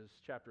Genesis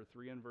chapter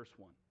 3 and verse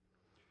 1.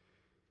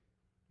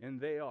 And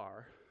they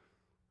are,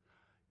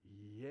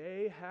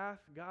 "Yea, hath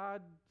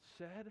God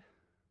said?"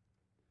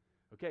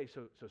 Okay,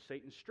 so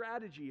Satan's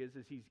strategy is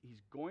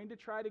he's going to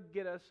try to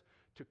get us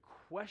to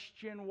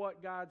question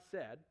what God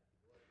said.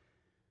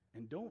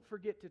 And don't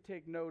forget to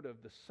take note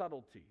of the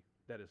subtlety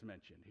that is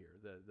mentioned here.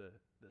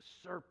 The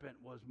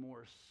serpent was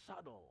more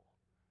subtle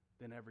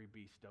than every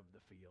beast of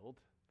the field.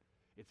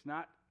 It's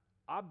not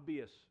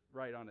obvious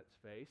right on its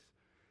face.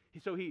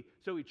 So he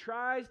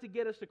tries to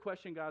get us to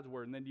question God's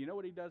word. And then do you know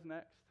what he does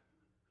next?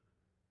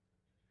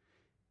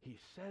 He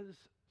says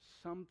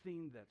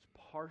something that's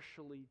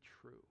partially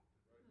true.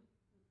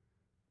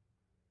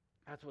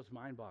 That's what's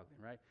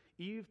mind-boggling, right?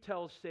 Eve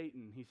tells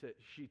Satan,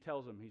 she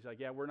tells him, he's like,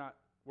 yeah, we're not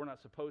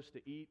supposed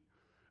to eat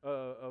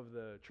of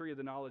the tree of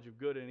the knowledge of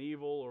good and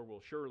evil, or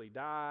we'll surely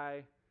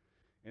die.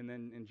 And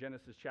then in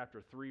Genesis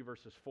chapter 3,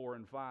 verses 4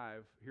 and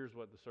 5, here's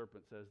what the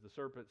serpent says. The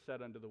serpent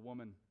said unto the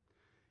woman,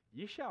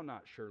 Ye shall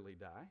not surely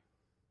die.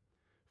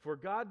 For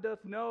God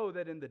doth know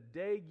that in the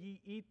day ye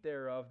eat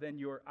thereof, then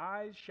your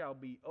eyes shall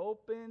be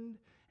opened,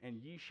 and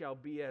ye shall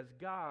be as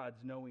gods,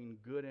 knowing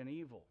good and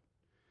evil.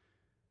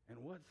 And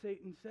what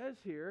Satan says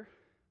here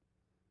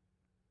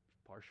is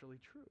partially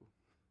true.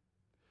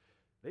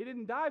 They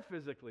didn't die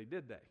physically,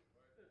 did they?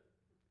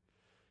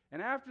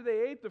 And after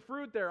they ate the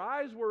fruit, their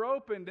eyes were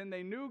opened, and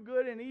they knew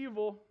good and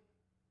evil.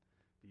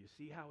 Do you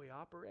see how he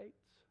operates?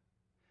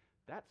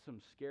 That's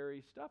some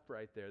scary stuff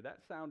right there. That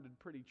sounded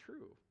pretty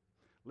true.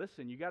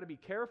 Listen, you got to be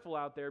careful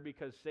out there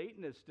because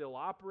Satan is still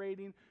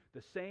operating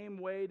the same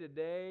way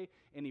today,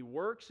 and he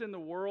works in the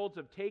worlds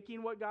of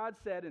taking what God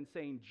said and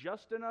saying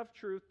just enough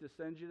truth to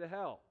send you to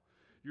hell.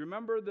 You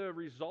remember the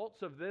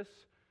results of this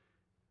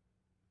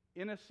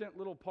innocent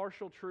little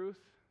partial truth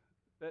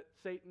that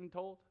Satan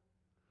told?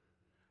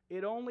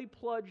 It only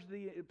plunged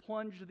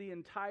the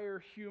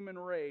entire human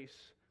race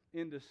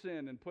into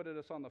sin and put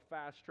us on the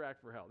fast track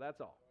for hell. That's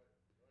all.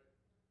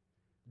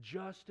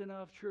 Just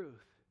enough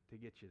truth to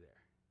get you there.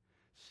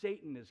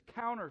 Satan is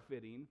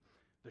counterfeiting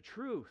the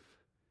truth.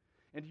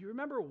 And do you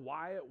remember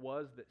why it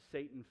was that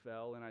Satan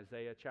fell in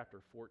Isaiah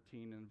chapter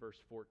 14 and verse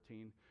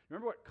 14?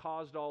 Remember what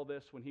caused all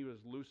this when he was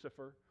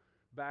Lucifer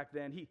back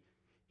then?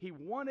 He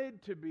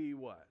wanted to be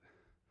what?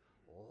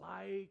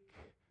 Like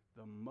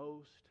the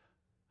Most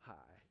High.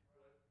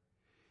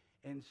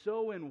 And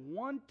so in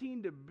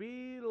wanting to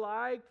be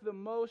like the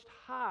Most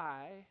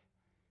High,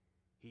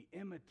 he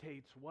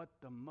imitates what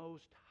the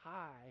Most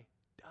High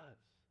does.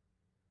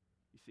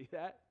 You see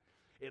that?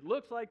 It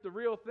looks like the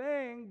real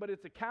thing, but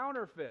it's a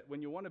counterfeit.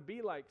 When you want to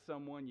be like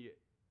someone, you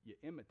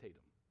imitate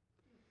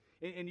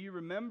them. And you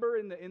remember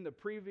in the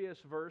previous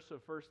verse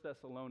of 1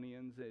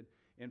 Thessalonians,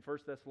 in 1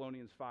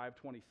 Thessalonians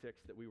 5:26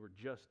 that we were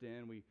just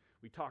in,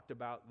 we talked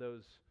about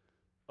those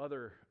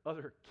other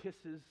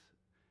kisses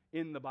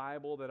in the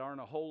Bible that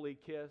aren't a holy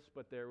kiss,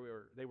 but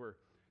they were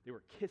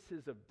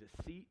kisses of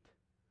deceit.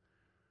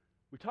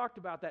 We talked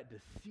about that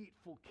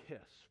deceitful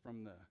kiss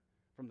from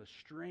the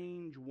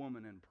strange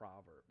woman in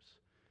Proverbs.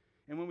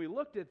 And when we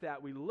looked at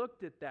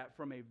that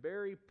from a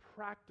very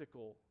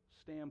practical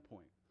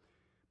standpoint.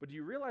 But do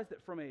you realize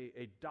that from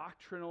a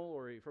doctrinal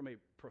or from a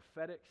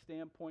prophetic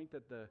standpoint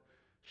that the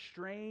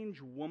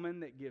strange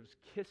woman that gives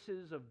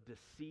kisses of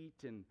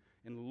deceit and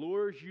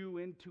lures you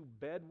into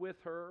bed with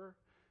her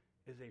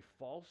is a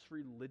false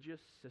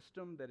religious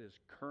system that is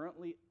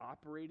currently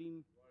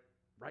operating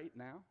right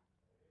now?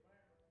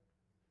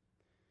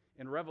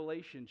 In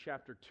Revelation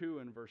chapter 2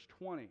 and verse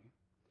 20,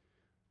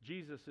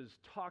 Jesus is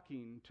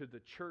talking to the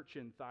church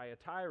in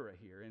Thyatira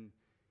here,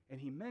 and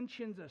he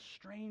mentions a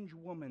strange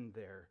woman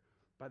there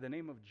by the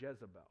name of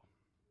Jezebel.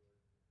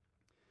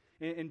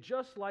 And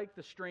just like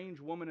the strange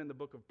woman in the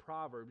book of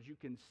Proverbs, you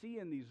can see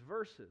in these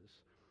verses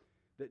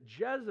that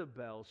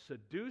Jezebel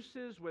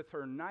seduces with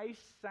her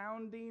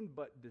nice-sounding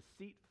but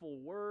deceitful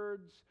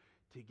words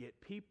to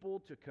get people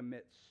to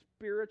commit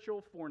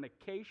spiritual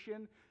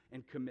fornication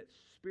and commit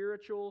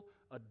spiritual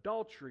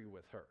adultery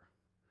with her.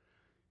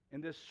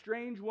 And this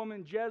strange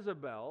woman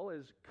Jezebel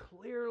is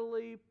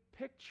clearly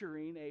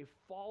picturing a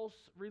false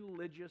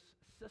religious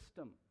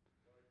system.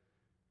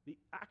 The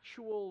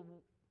actual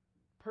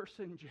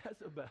person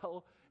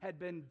Jezebel had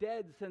been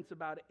dead since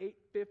about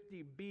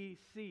 850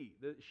 BC.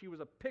 She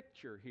was a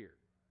picture here.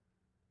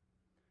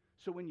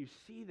 So when you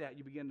see that,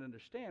 you begin to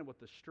understand what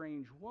the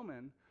strange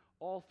woman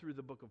all through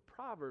the book of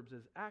Proverbs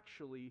is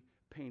actually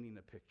painting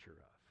a picture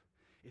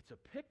of. It's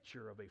a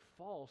picture of a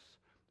false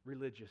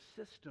religious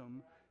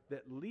system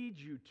that leads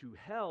you to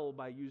hell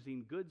by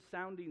using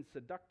good-sounding,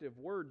 seductive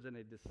words and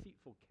a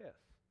deceitful kiss.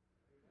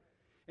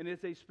 And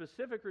it's a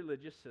specific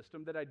religious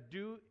system that I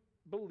do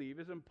believe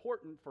is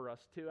important for us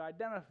to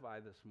identify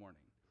this morning.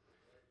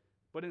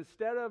 But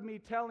instead of me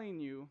telling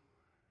you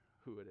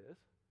who it is,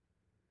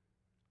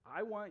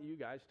 I want you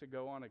guys to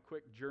go on a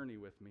quick journey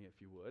with me, if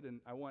you would,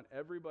 and I want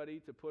everybody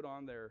to put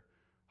on their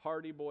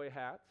Hardy Boy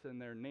hats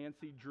and their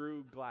Nancy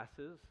Drew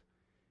glasses,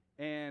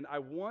 and I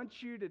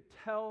want you to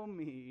tell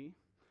me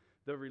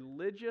the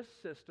religious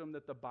system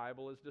that the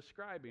Bible is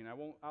describing.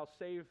 I'll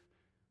save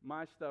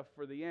my stuff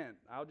for the end.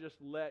 I'll just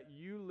let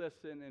you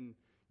listen and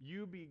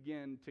you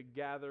begin to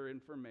gather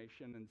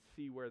information and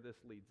see where this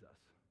leads us.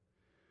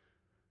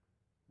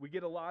 We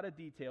get a lot of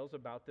details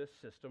about this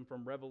system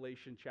from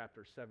Revelation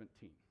chapter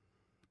 17.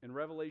 In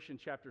Revelation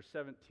chapter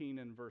 17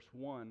 and verse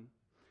 1,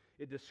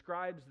 it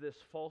describes this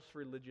false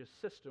religious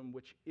system,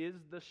 which is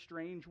the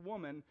strange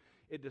woman.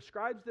 It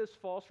describes this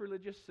false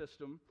religious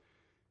system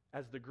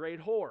as the great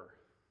whore.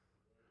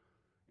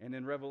 And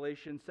in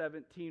Revelation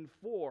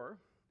 17:4,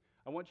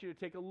 I want you to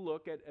take a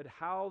look at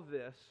how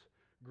this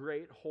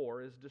great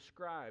whore is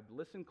described.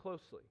 Listen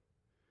closely.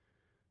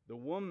 The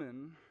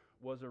woman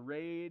was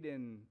arrayed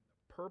in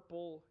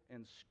purple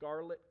and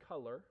scarlet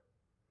color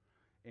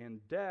and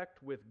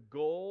decked with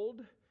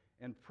gold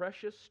and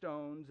precious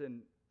stones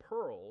and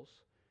pearls,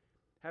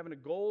 having a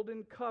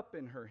golden cup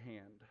in her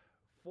hand,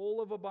 full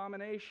of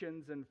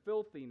abominations and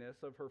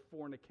filthiness of her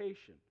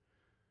fornication.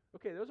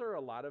 Okay, those are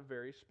a lot of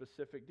very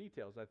specific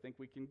details. I think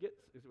we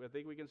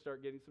can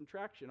start getting some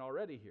traction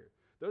already here.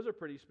 Those are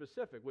pretty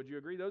specific. Would you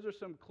agree? Those are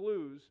some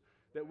clues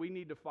that we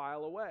need to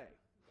file away.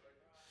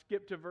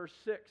 Skip to verse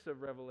 6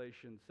 of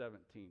Revelation 17.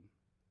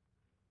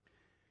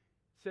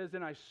 It says,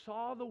 "And I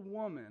saw the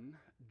woman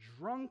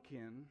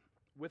drunken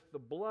with the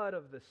blood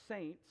of the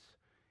saints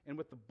and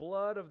with the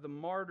blood of the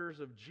martyrs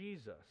of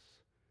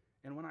Jesus.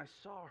 And when I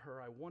saw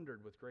her, I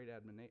wondered with great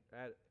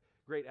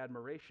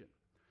admiration."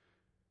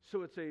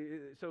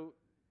 So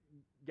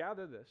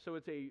gather this. So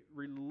it's a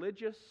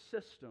religious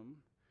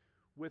system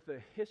with a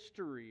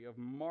history of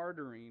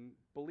martyring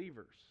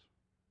believers.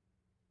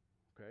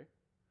 Okay?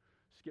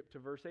 Skip to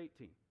verse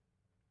 18.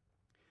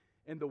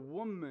 "And the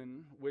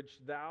woman which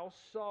thou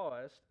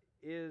sawest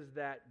is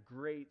that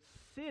great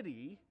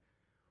city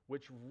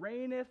which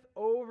reigneth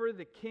over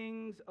the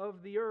kings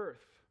of the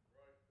earth."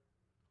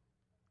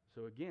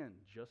 So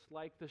again, just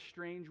like the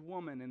strange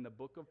woman in the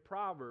book of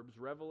Proverbs,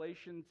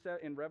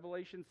 in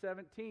Revelation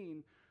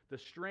 17, the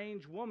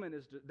strange woman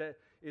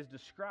is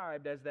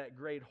described as that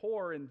great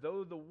whore, and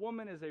though the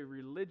woman is a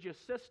religious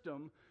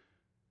system,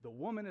 the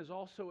woman is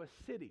also a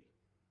city.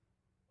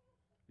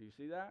 Do you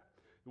see that?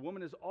 The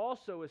woman is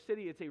also a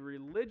city. It's a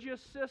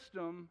religious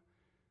system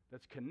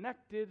that's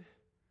connected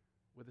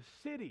with a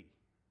city.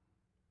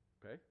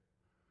 Okay?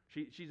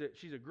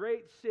 She's a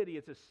great city.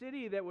 It's a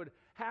city that would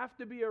have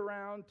to be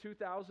around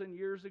 2,000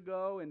 years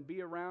ago and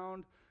be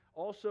around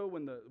also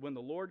when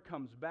the Lord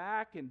comes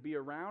back, and be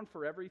around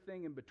for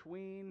everything in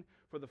between,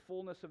 for the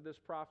fullness of this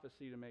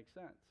prophecy to make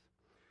sense.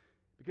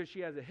 Because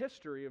she has a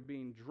history of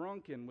being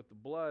drunken with the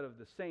blood of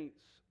the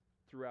saints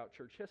throughout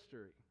church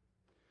history.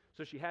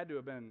 So she had to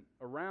have been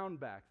around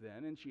back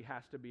then, and she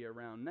has to be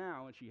around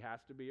now, and she has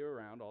to be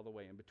around all the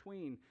way in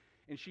between.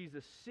 And she's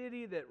a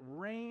city that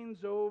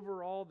reigns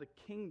over all the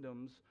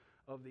kingdoms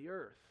of the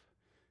earth.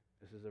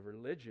 This is a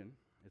religion.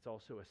 It's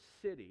also a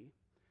city.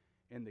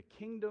 And the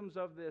kingdoms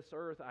of this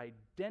earth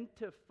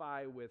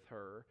identify with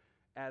her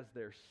as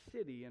their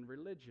city and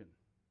religion.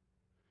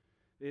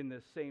 In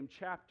this same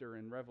chapter,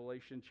 in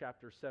Revelation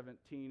chapter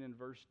 17 and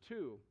verse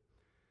 2,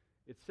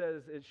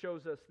 it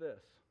shows us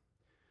this: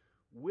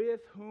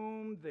 "With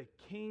whom the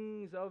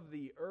kings of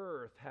the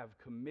earth have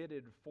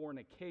committed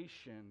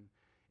fornication,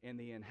 and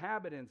the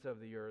inhabitants of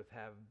the earth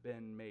have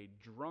been made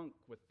drunk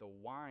with the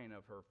wine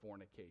of her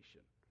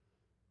fornication."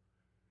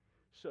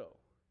 So,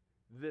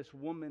 this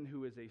woman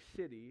who is a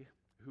city,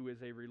 who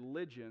is a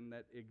religion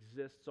that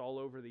exists all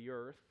over the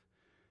earth,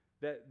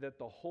 that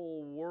the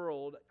whole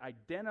world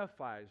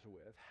identifies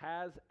with,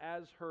 has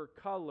as her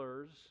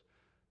colors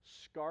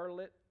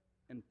scarlet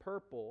and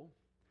purple,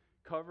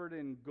 covered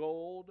in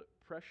gold,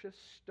 precious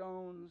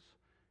stones,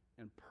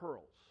 and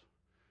pearls.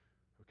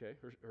 Okay,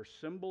 her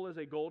symbol is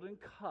a golden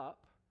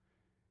cup,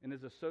 and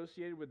is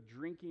associated with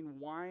drinking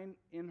wine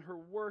in her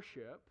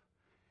worship,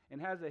 and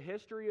has a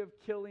history of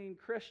killing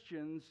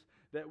Christians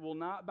that will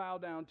not bow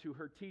down to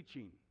her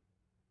teaching.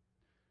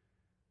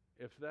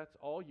 If that's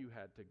all you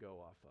had to go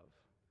off of,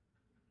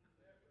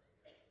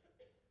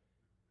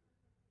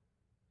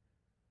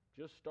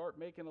 just start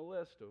making a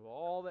list of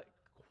all that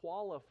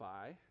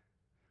qualify,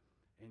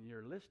 and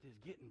your list is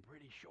getting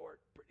pretty short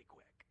pretty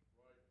quick.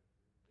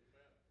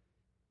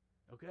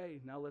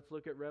 Okay, now let's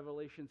look at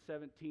Revelation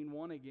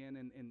 17:1 again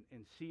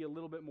and see a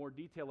little bit more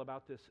detail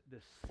about this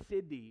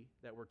city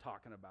that we're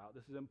talking about.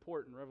 This is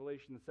important,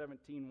 Revelation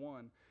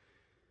 17:1.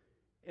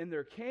 "And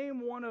there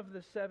came one of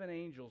the seven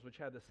angels which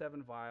had the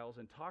seven vials,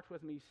 and talked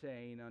with me,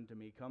 saying unto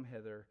me, Come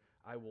hither,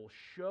 I will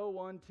show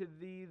unto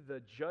thee the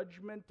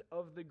judgment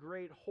of the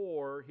great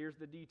whore," here's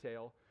the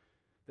detail,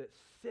 "that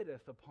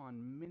sitteth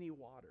upon many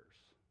waters."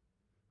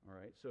 All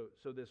right,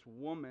 so this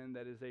woman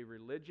that is a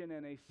religion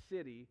and a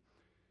city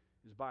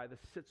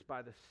sits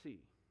by the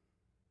sea.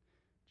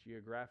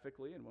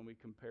 Geographically, and when we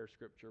compare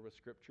Scripture with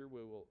Scripture,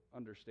 we will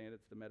understand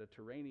it's the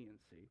Mediterranean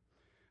Sea.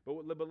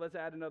 But let's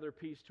add another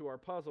piece to our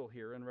puzzle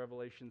here in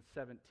Revelation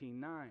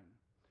 17:9.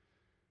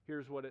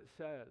 Here's what it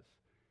says: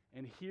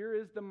 "And here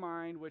is the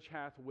mind which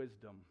hath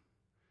wisdom.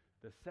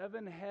 The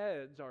 7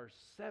 heads are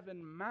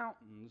 7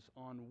 mountains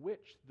on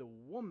which the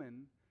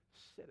woman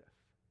sitteth."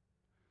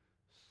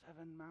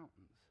 7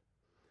 mountains.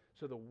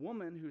 So the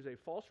woman, who's a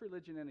false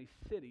religion and a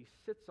city,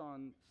 sits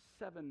on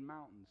 7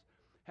 mountains.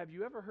 Have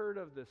you ever heard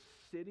of the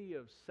city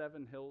of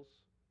 7 hills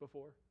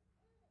before?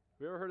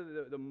 Have you ever heard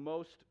of the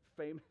most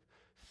famous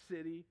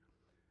city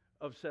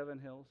of 7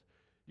 hills?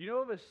 Do you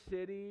know of a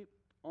city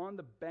on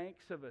the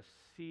banks of a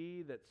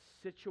sea that's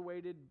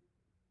situated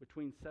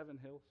between 7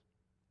 hills?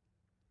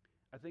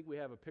 I think we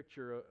have a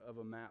picture of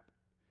a map.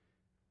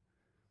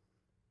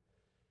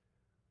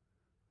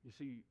 You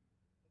see,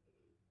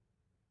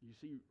 You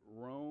see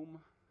Rome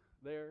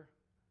there,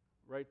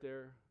 right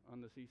there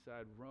on the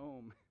seaside.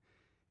 Rome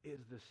is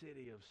the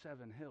city of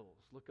seven hills.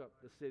 Look up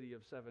the city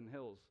of seven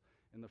hills,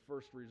 and the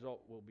first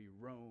result will be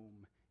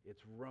Rome.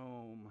 It's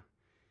Rome.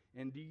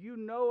 And do you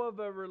know of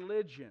a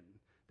religion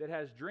that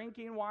has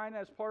drinking wine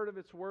as part of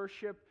its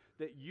worship,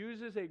 that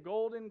uses a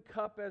golden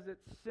cup as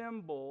its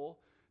symbol,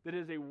 that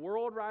is a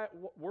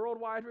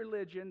worldwide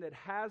religion that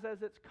has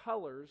as its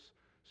colors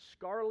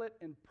scarlet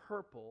and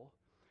purple,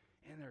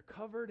 and they're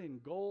covered in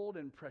gold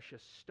and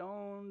precious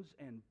stones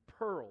and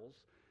pearls,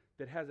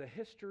 that has a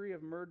history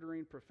of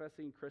murdering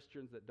professing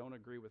Christians that don't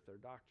agree with their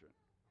doctrine?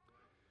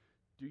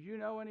 Do you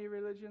know any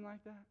religion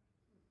like that?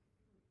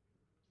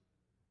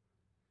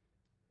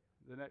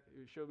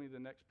 Show me the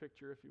next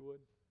picture, if you would.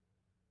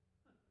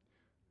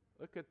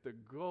 Look at the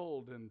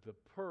gold and the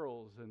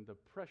pearls and the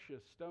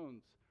precious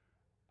stones.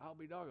 I'll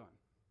be doggone.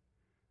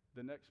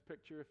 The next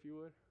picture, if you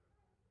would.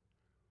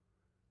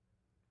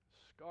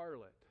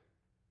 Scarlet,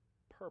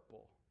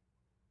 purple,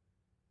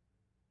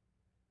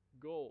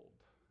 gold,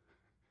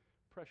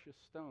 precious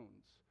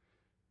stones.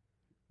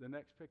 The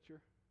next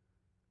picture.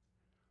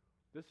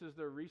 This is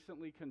their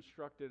recently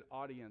constructed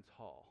audience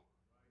hall.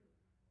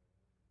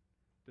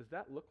 Does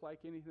that look like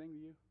anything to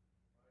you?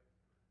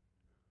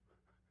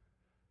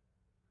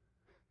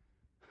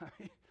 I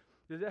mean,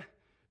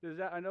 does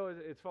that? I know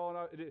it's fallen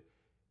out.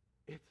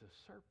 It's a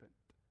serpent.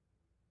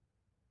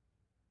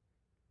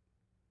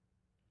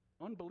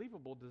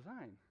 Unbelievable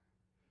design.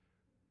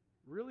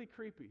 Really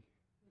creepy.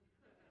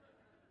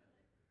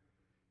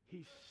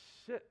 He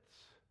sits.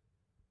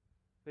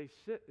 They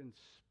sit and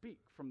speak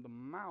from the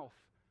mouth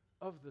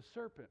of the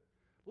serpent.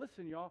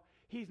 Listen, y'all,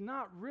 he's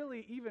not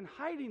really even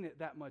hiding it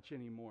that much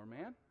anymore,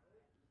 man.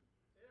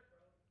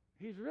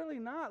 He's really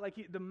not. Like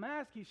the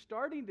mask, he's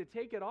starting to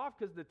take it off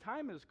because the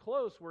time is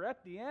close. We're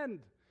at the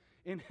end.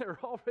 And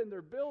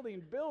they're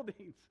building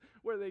buildings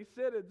where they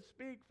sit and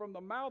speak from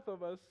the mouth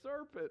of a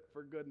serpent,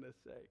 for goodness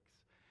sakes.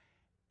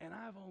 And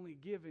I've only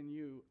given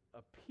you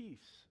a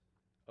piece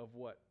of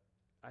what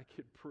I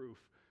could prove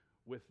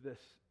with this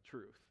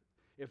truth.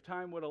 If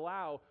time would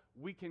allow,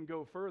 we can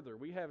go further.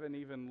 We haven't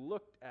even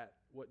looked at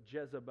what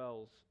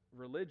Jezebel's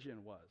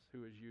religion was,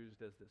 who is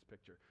used as this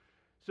picture.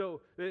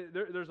 So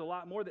there's a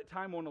lot more that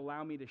time won't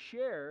allow me to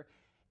share.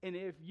 And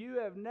if you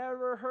have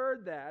never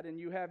heard that and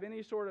you have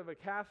any sort of a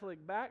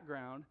Catholic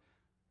background,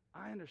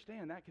 I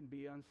understand that can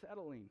be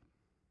unsettling.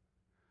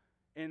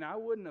 And I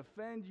wouldn't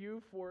offend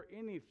you for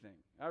anything.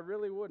 I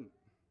really wouldn't.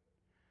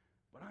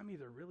 But I'm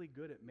either really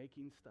good at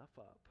making stuff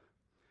up,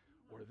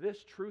 or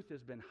this truth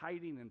has been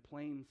hiding in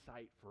plain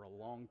sight for a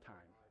long time.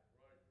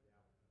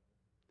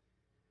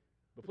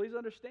 But please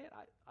understand,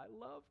 I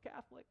love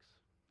Catholics.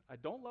 I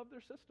don't love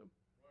their system.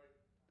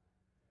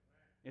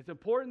 It's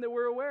important that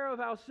we're aware of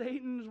how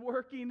Satan's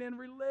working in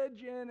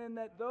religion, and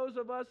that those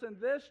of us in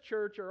this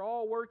church are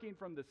all working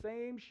from the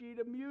same sheet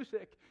of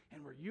music,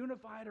 and we're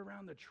unified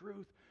around the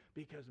truth,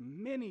 because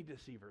many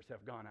deceivers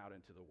have gone out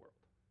into the world.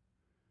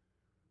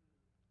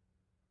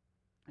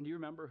 And do you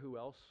remember who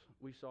else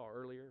we saw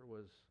earlier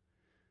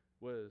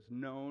was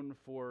known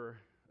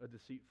for a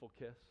deceitful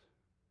kiss?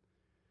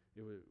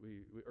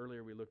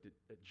 Earlier we looked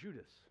at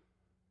Judas.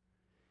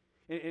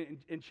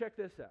 And check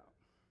this out.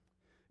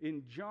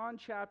 In John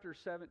chapter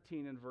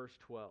 17 and verse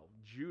 12,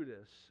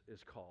 Judas is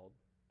called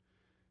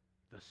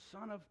the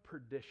son of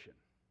perdition.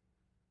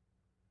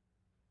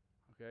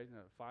 Okay, now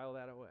file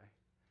that away.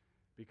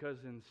 Because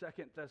in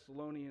 2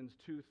 Thessalonians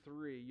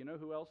 2:3, you know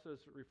who else is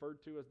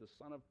referred to as the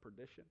son of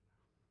perdition?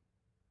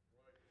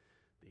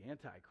 The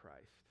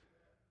Antichrist.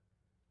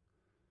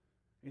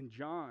 In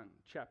John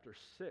chapter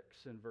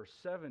 6 and verse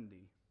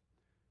 70,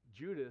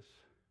 Judas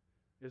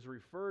is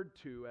referred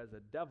to as a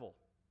devil.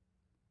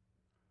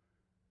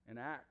 In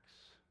Acts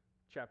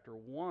chapter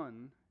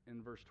 1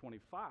 and verse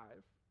 25,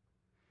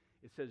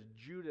 it says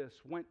Judas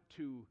went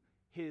to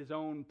his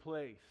own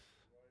place.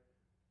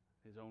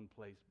 His own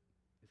place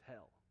is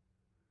hell.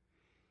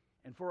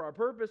 And for our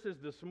purposes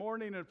this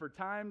morning and for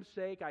time's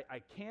sake,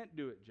 I can't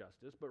do it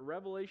justice, but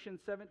Revelation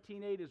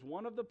 17:8 is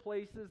one of the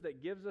places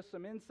that gives us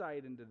some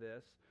insight into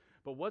this.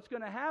 But what's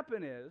going to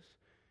happen is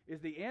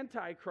the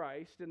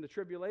Antichrist in the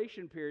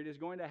tribulation period is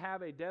going to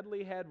have a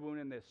deadly head wound,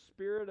 and the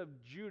spirit of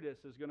Judas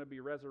is going to be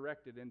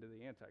resurrected into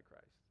the Antichrist.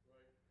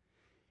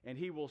 Right. And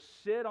he will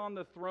sit on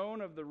the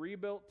throne of the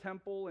rebuilt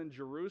temple in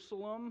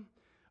Jerusalem,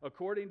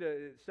 according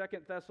to 2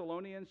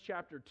 Thessalonians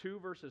chapter 2,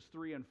 verses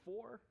 3 and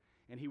 4.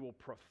 And he will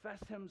profess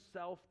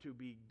himself to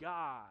be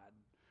God.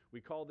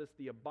 We call this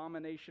the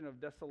abomination of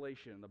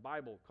desolation. The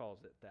Bible calls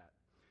it that.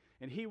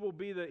 And he will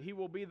be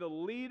the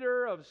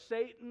leader of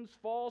Satan's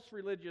false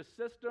religious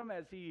system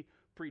as he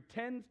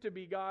pretends to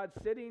be God,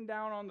 sitting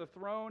down on the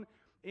throne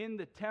in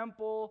the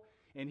temple.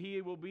 And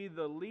he will be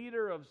the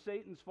leader of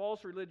Satan's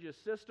false religious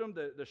system.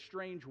 The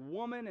strange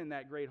woman and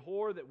that great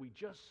whore that we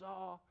just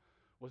saw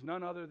was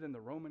none other than the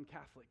Roman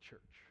Catholic Church.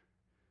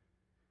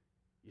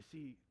 You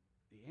see,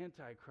 the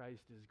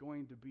Antichrist is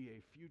going to be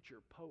a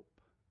future pope.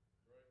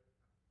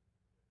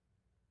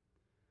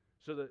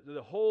 So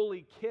the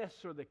holy kiss,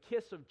 or the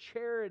kiss of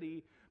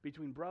charity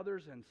between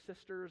brothers and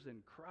sisters in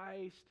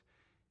Christ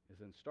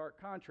is in stark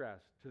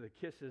contrast to the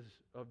kisses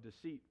of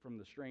deceit from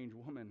the strange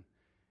woman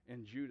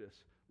and Judas.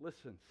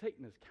 Listen,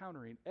 Satan is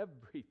countering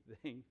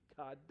everything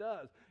God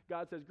does.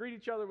 God says, greet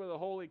each other with a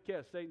holy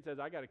kiss. Satan says,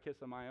 I got a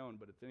kiss of my own,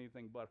 but it's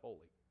anything but holy.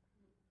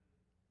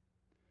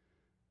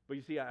 But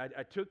you see, I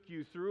took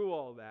you through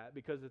all that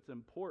because it's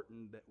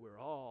important that we're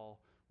all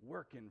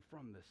working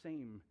from the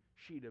same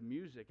sheet of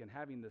music and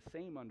having the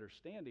same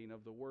understanding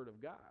of the Word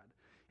of God.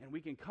 And we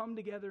can come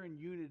together in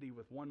unity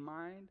with one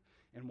mind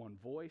and one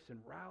voice and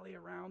rally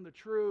around the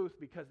truth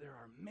because there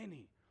are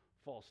many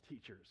false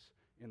teachers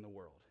in the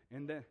world.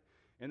 And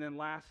then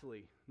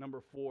lastly,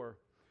 number 4,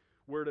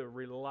 we're to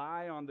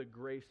rely on the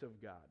grace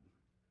of God.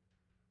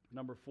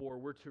 Number 4,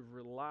 we're to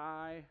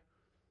rely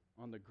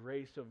on the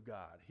grace of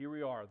God. Here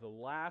we are, the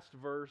last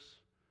verse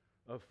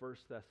of 1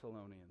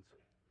 Thessalonians.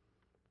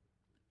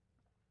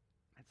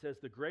 It says,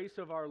 the grace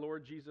of our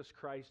Lord Jesus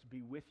Christ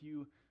be with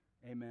you.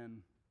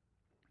 Amen.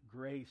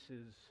 Grace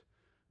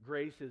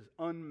is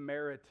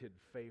unmerited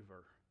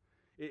favor.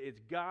 It's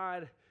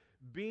God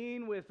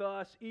being with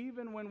us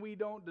even when we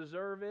don't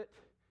deserve it.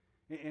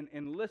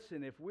 And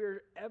listen, if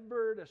we're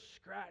ever to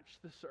scratch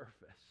the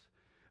surface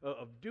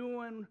of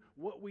doing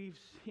what we've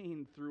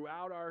seen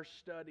throughout our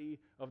study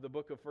of the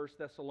book of 1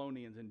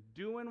 Thessalonians and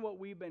doing what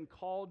we've been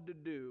called to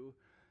do,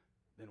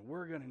 then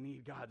we're going to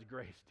need God's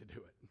grace to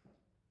do it.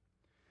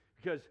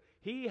 Because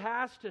He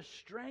has to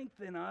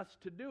strengthen us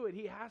to do it.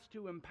 He has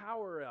to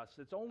empower us.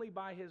 It's only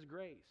by His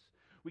grace.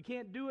 We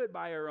can't do it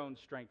by our own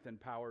strength and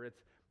power.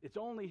 It's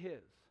only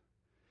His.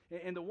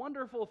 And the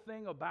wonderful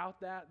thing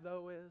about that,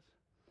 though, is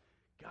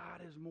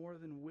God is more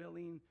than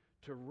willing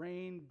to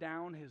rain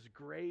down His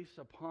grace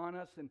upon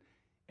us. And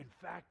in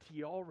fact,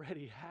 He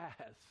already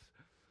has.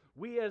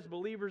 We as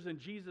believers in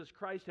Jesus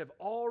Christ have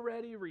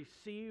already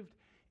received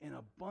an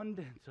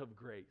abundance of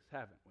grace,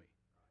 haven't we?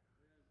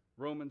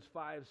 Romans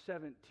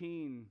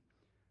 5:17,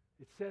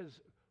 it says,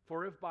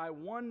 for if by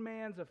one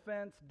man's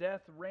offense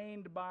death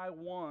reigned by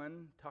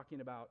one,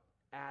 talking about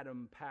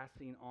Adam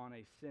passing on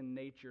a sin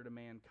nature to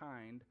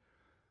mankind,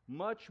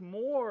 much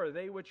more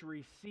they which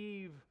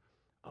receive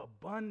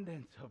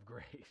abundance of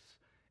grace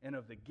and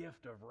of the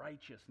gift of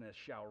righteousness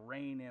shall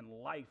reign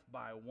in life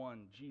by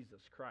one,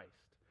 Jesus Christ.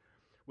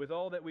 With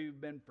all that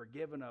we've been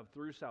forgiven of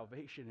through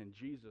salvation in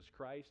Jesus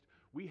Christ,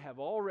 we have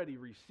already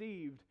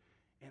received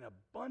an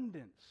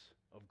abundance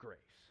of grace.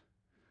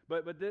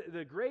 But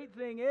the great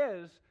thing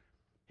is,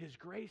 His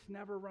grace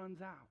never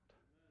runs out.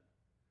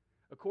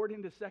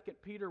 According to 2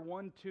 Peter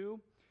 1:2,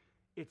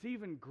 it's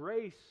even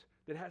grace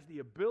that has the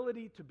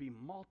ability to be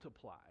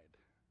multiplied.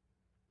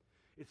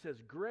 It says,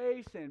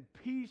 grace and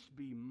peace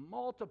be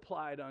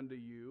multiplied unto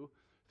you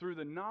through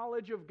the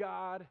knowledge of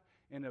God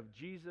and of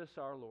Jesus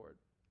our Lord.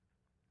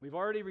 We've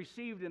already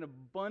received an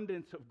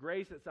abundance of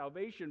grace at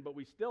salvation, but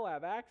we still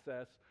have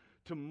access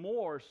to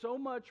more, so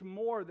much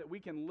more that we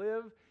can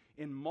live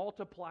in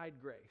multiplied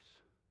grace.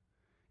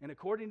 And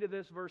according to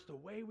this verse, the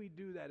way we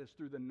do that is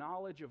through the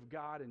knowledge of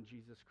God and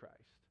Jesus Christ.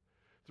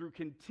 Through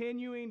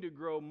continuing to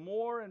grow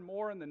more and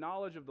more in the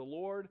knowledge of the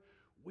Lord,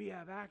 we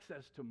have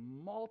access to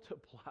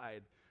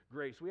multiplied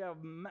grace. We have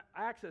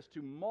access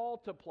to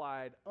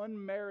multiplied,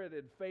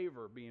 unmerited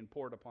favor being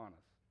poured upon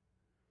us.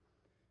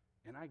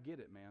 And I get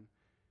it, man.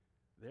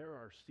 There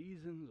are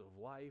seasons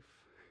of life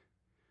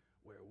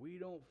where we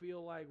don't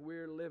feel like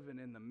we're living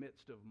in the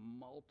midst of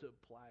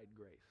multiplied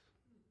grace.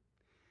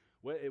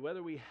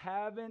 Whether we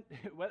haven't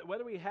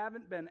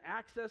been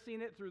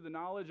accessing it through the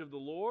knowledge of the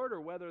Lord, or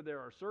whether there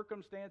are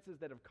circumstances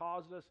that have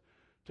caused us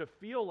to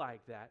feel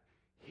like that,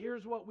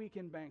 here's what we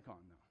can bank on,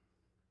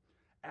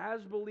 though.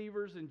 As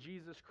believers in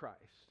Jesus Christ,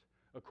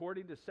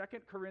 according to 2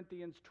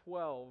 Corinthians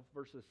 12,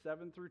 verses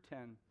 7 through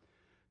 10,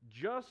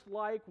 just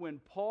like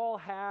when Paul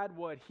had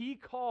what he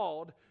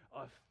called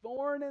a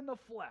thorn in the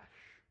flesh,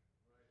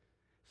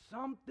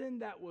 something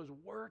that was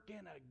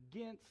working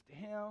against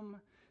him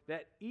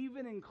that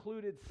even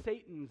included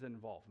Satan's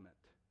involvement.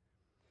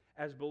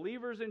 As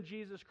believers in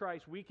Jesus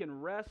Christ, we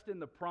can rest in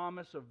the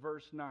promise of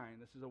verse 9.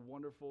 This is a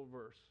wonderful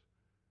verse.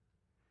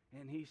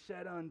 And he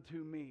said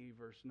unto me,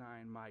 verse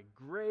 9, my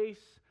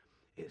grace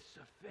is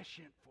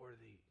sufficient for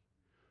thee,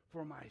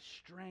 for my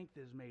strength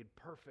is made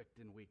perfect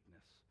in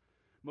weakness.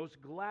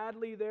 Most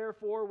gladly,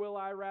 therefore, will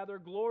I rather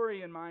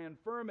glory in my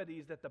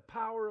infirmities, that the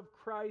power of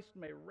Christ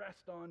may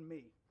rest on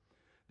me.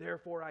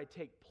 Therefore, I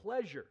take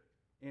pleasure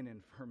in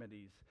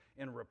infirmities,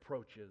 in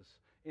reproaches,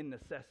 in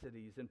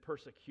necessities, in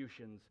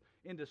persecutions,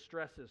 in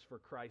distresses for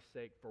Christ's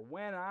sake. For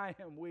when I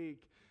am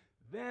weak,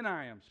 then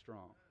I am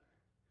strong.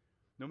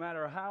 No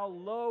matter how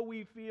low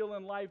we feel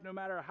in life, no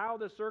matter how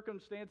the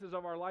circumstances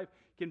of our life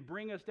can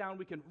bring us down,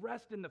 we can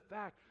rest in the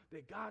fact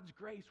that God's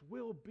grace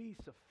will be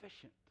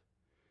sufficient.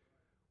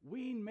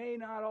 We may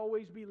not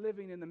always be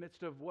living in the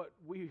midst of what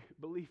we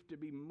believe to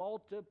be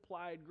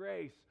multiplied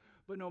grace,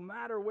 but no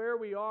matter where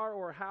we are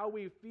or how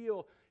we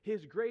feel,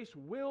 His grace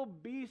will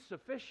be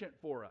sufficient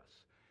for us.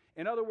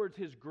 In other words,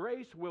 His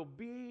grace will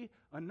be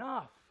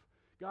enough.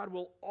 God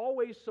will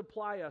always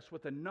supply us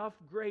with enough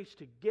grace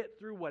to get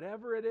through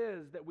whatever it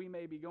is that we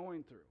may be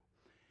going through.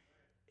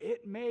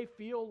 It may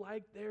feel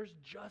like there's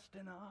just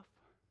enough,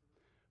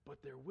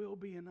 but there will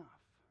be enough.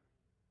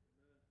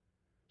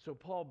 So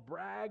Paul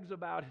brags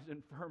about his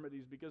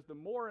infirmities, because the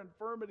more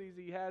infirmities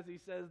he has, he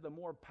says, the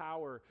more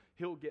power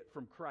he'll get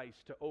from Christ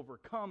to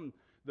overcome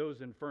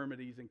those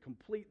infirmities and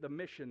complete the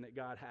mission that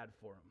God had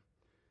for him.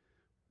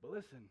 But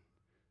listen,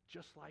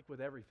 just like with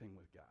everything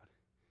with God,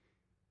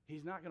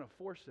 He's not going to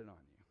force it on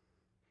you.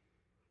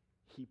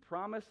 He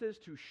promises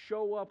to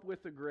show up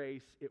with the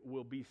grace. It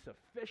will be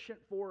sufficient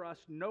for us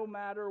no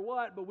matter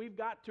what, but we've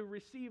got to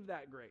receive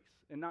that grace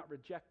and not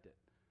reject it.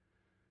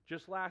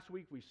 Just last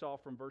week we saw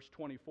from verse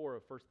 24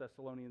 of 1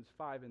 Thessalonians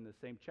 5 in the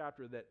same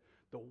chapter that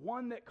the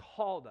one that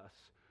called us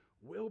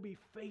will be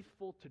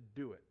faithful to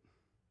do it.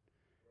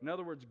 In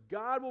other words,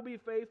 God will be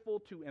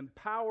faithful to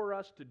empower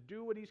us to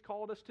do what He's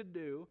called us to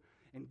do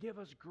and give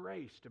us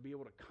grace to be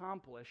able to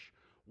accomplish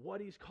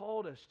what He's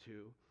called us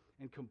to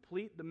and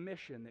complete the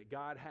mission that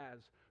God has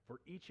for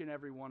each and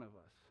every one of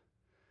us.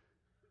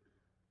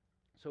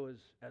 So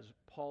as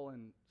Paul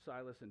and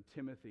Silas and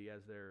Timothy,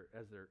 as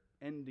they're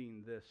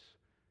ending this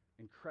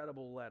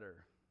incredible letter,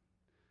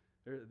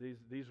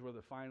 these were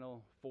the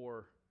final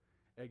 4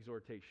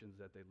 exhortations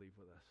that they leave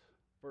with us.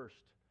 First,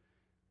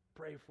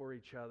 pray for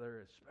each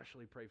other,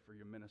 especially pray for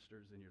your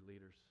ministers and your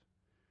leaders.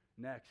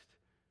 Next,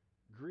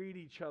 greet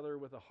each other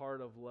with a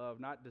heart of love,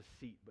 not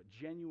deceit, but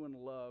genuine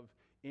love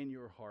in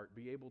your heart.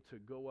 Be able to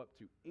go up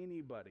to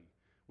anybody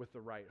with the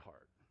right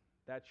heart.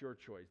 That's your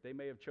choice. They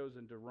may have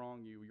chosen to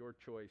wrong you. Your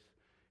choice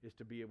is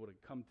to be able to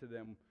come to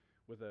them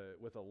with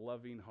a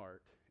loving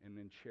heart and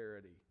in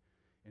charity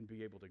and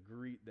be able to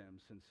greet them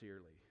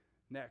sincerely.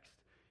 Next,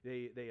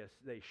 they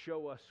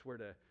show us where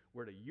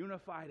to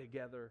unify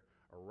together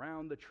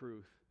around the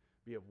truth,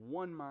 be of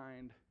one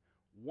mind,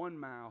 one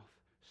mouth,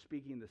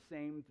 speaking the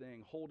same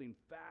thing, holding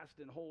fast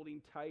and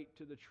holding tight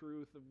to the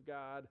truth of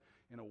God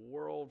in a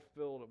world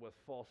filled with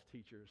false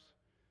teachers.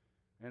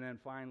 And then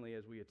finally,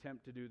 as we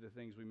attempt to do the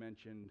things we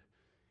mentioned,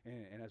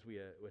 and as we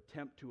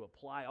attempt to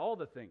apply all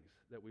the things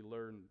that we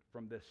learned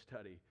from this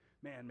study,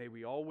 man, may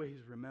we always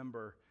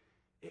remember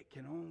it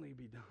can only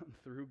be done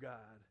through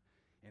God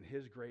and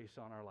His grace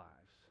on our lives.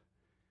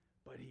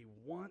 But He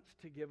wants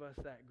to give us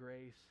that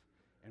grace,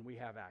 and we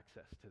have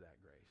access to that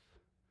grace.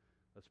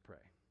 Let's pray.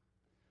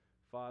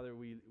 Father,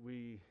 we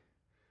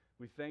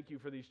thank You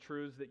for these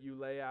truths that You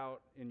lay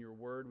out in Your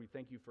Word. We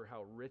thank You for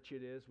how rich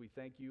it is. We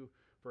thank You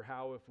for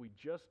how if we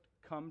just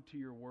come to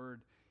Your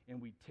Word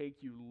and we take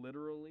You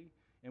literally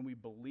and we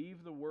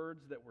believe the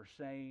words that we're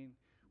saying,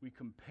 we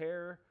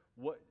compare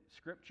what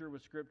Scripture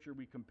with Scripture,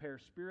 we compare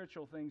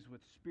spiritual things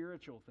with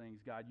spiritual things,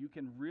 God, You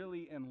can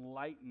really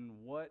enlighten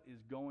what is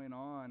going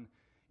on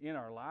in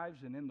our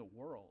lives and in the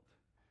world.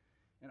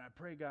 And I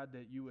pray, God,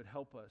 that You would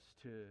help us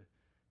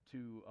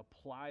to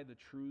apply the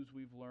truths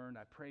we've learned.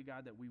 I pray,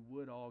 God, that we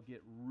would all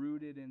get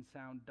rooted in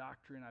sound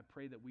doctrine. I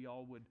pray that we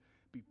all would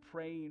be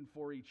praying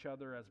for each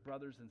other as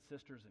brothers and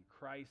sisters in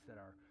Christ,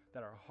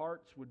 that our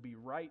hearts would be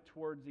right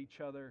towards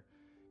each other,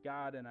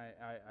 God, and I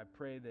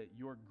pray that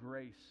Your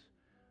grace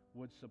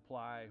would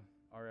supply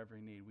our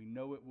every need. We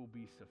know it will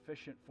be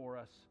sufficient for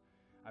us.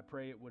 I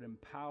pray it would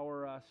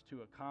empower us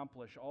to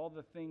accomplish all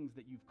the things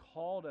that You've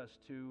called us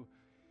to,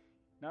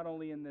 not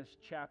only in this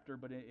chapter,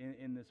 but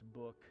in this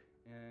book.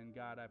 And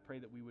God, I pray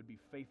that we would be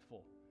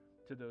faithful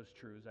to those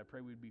truths. I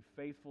pray we'd be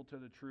faithful to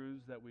the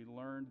truths that we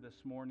learned this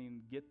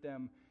morning, get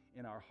them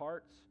in our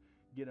hearts,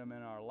 get them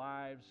in our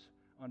lives,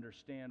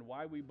 understand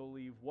why we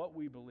believe what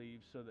we believe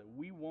so that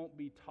we won't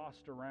be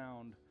tossed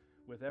around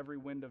with every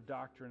wind of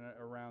doctrine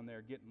around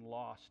there, getting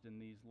lost in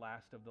these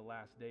last of the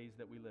last days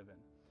that we live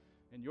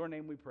in. In Your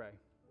name we pray.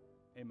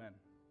 Amen.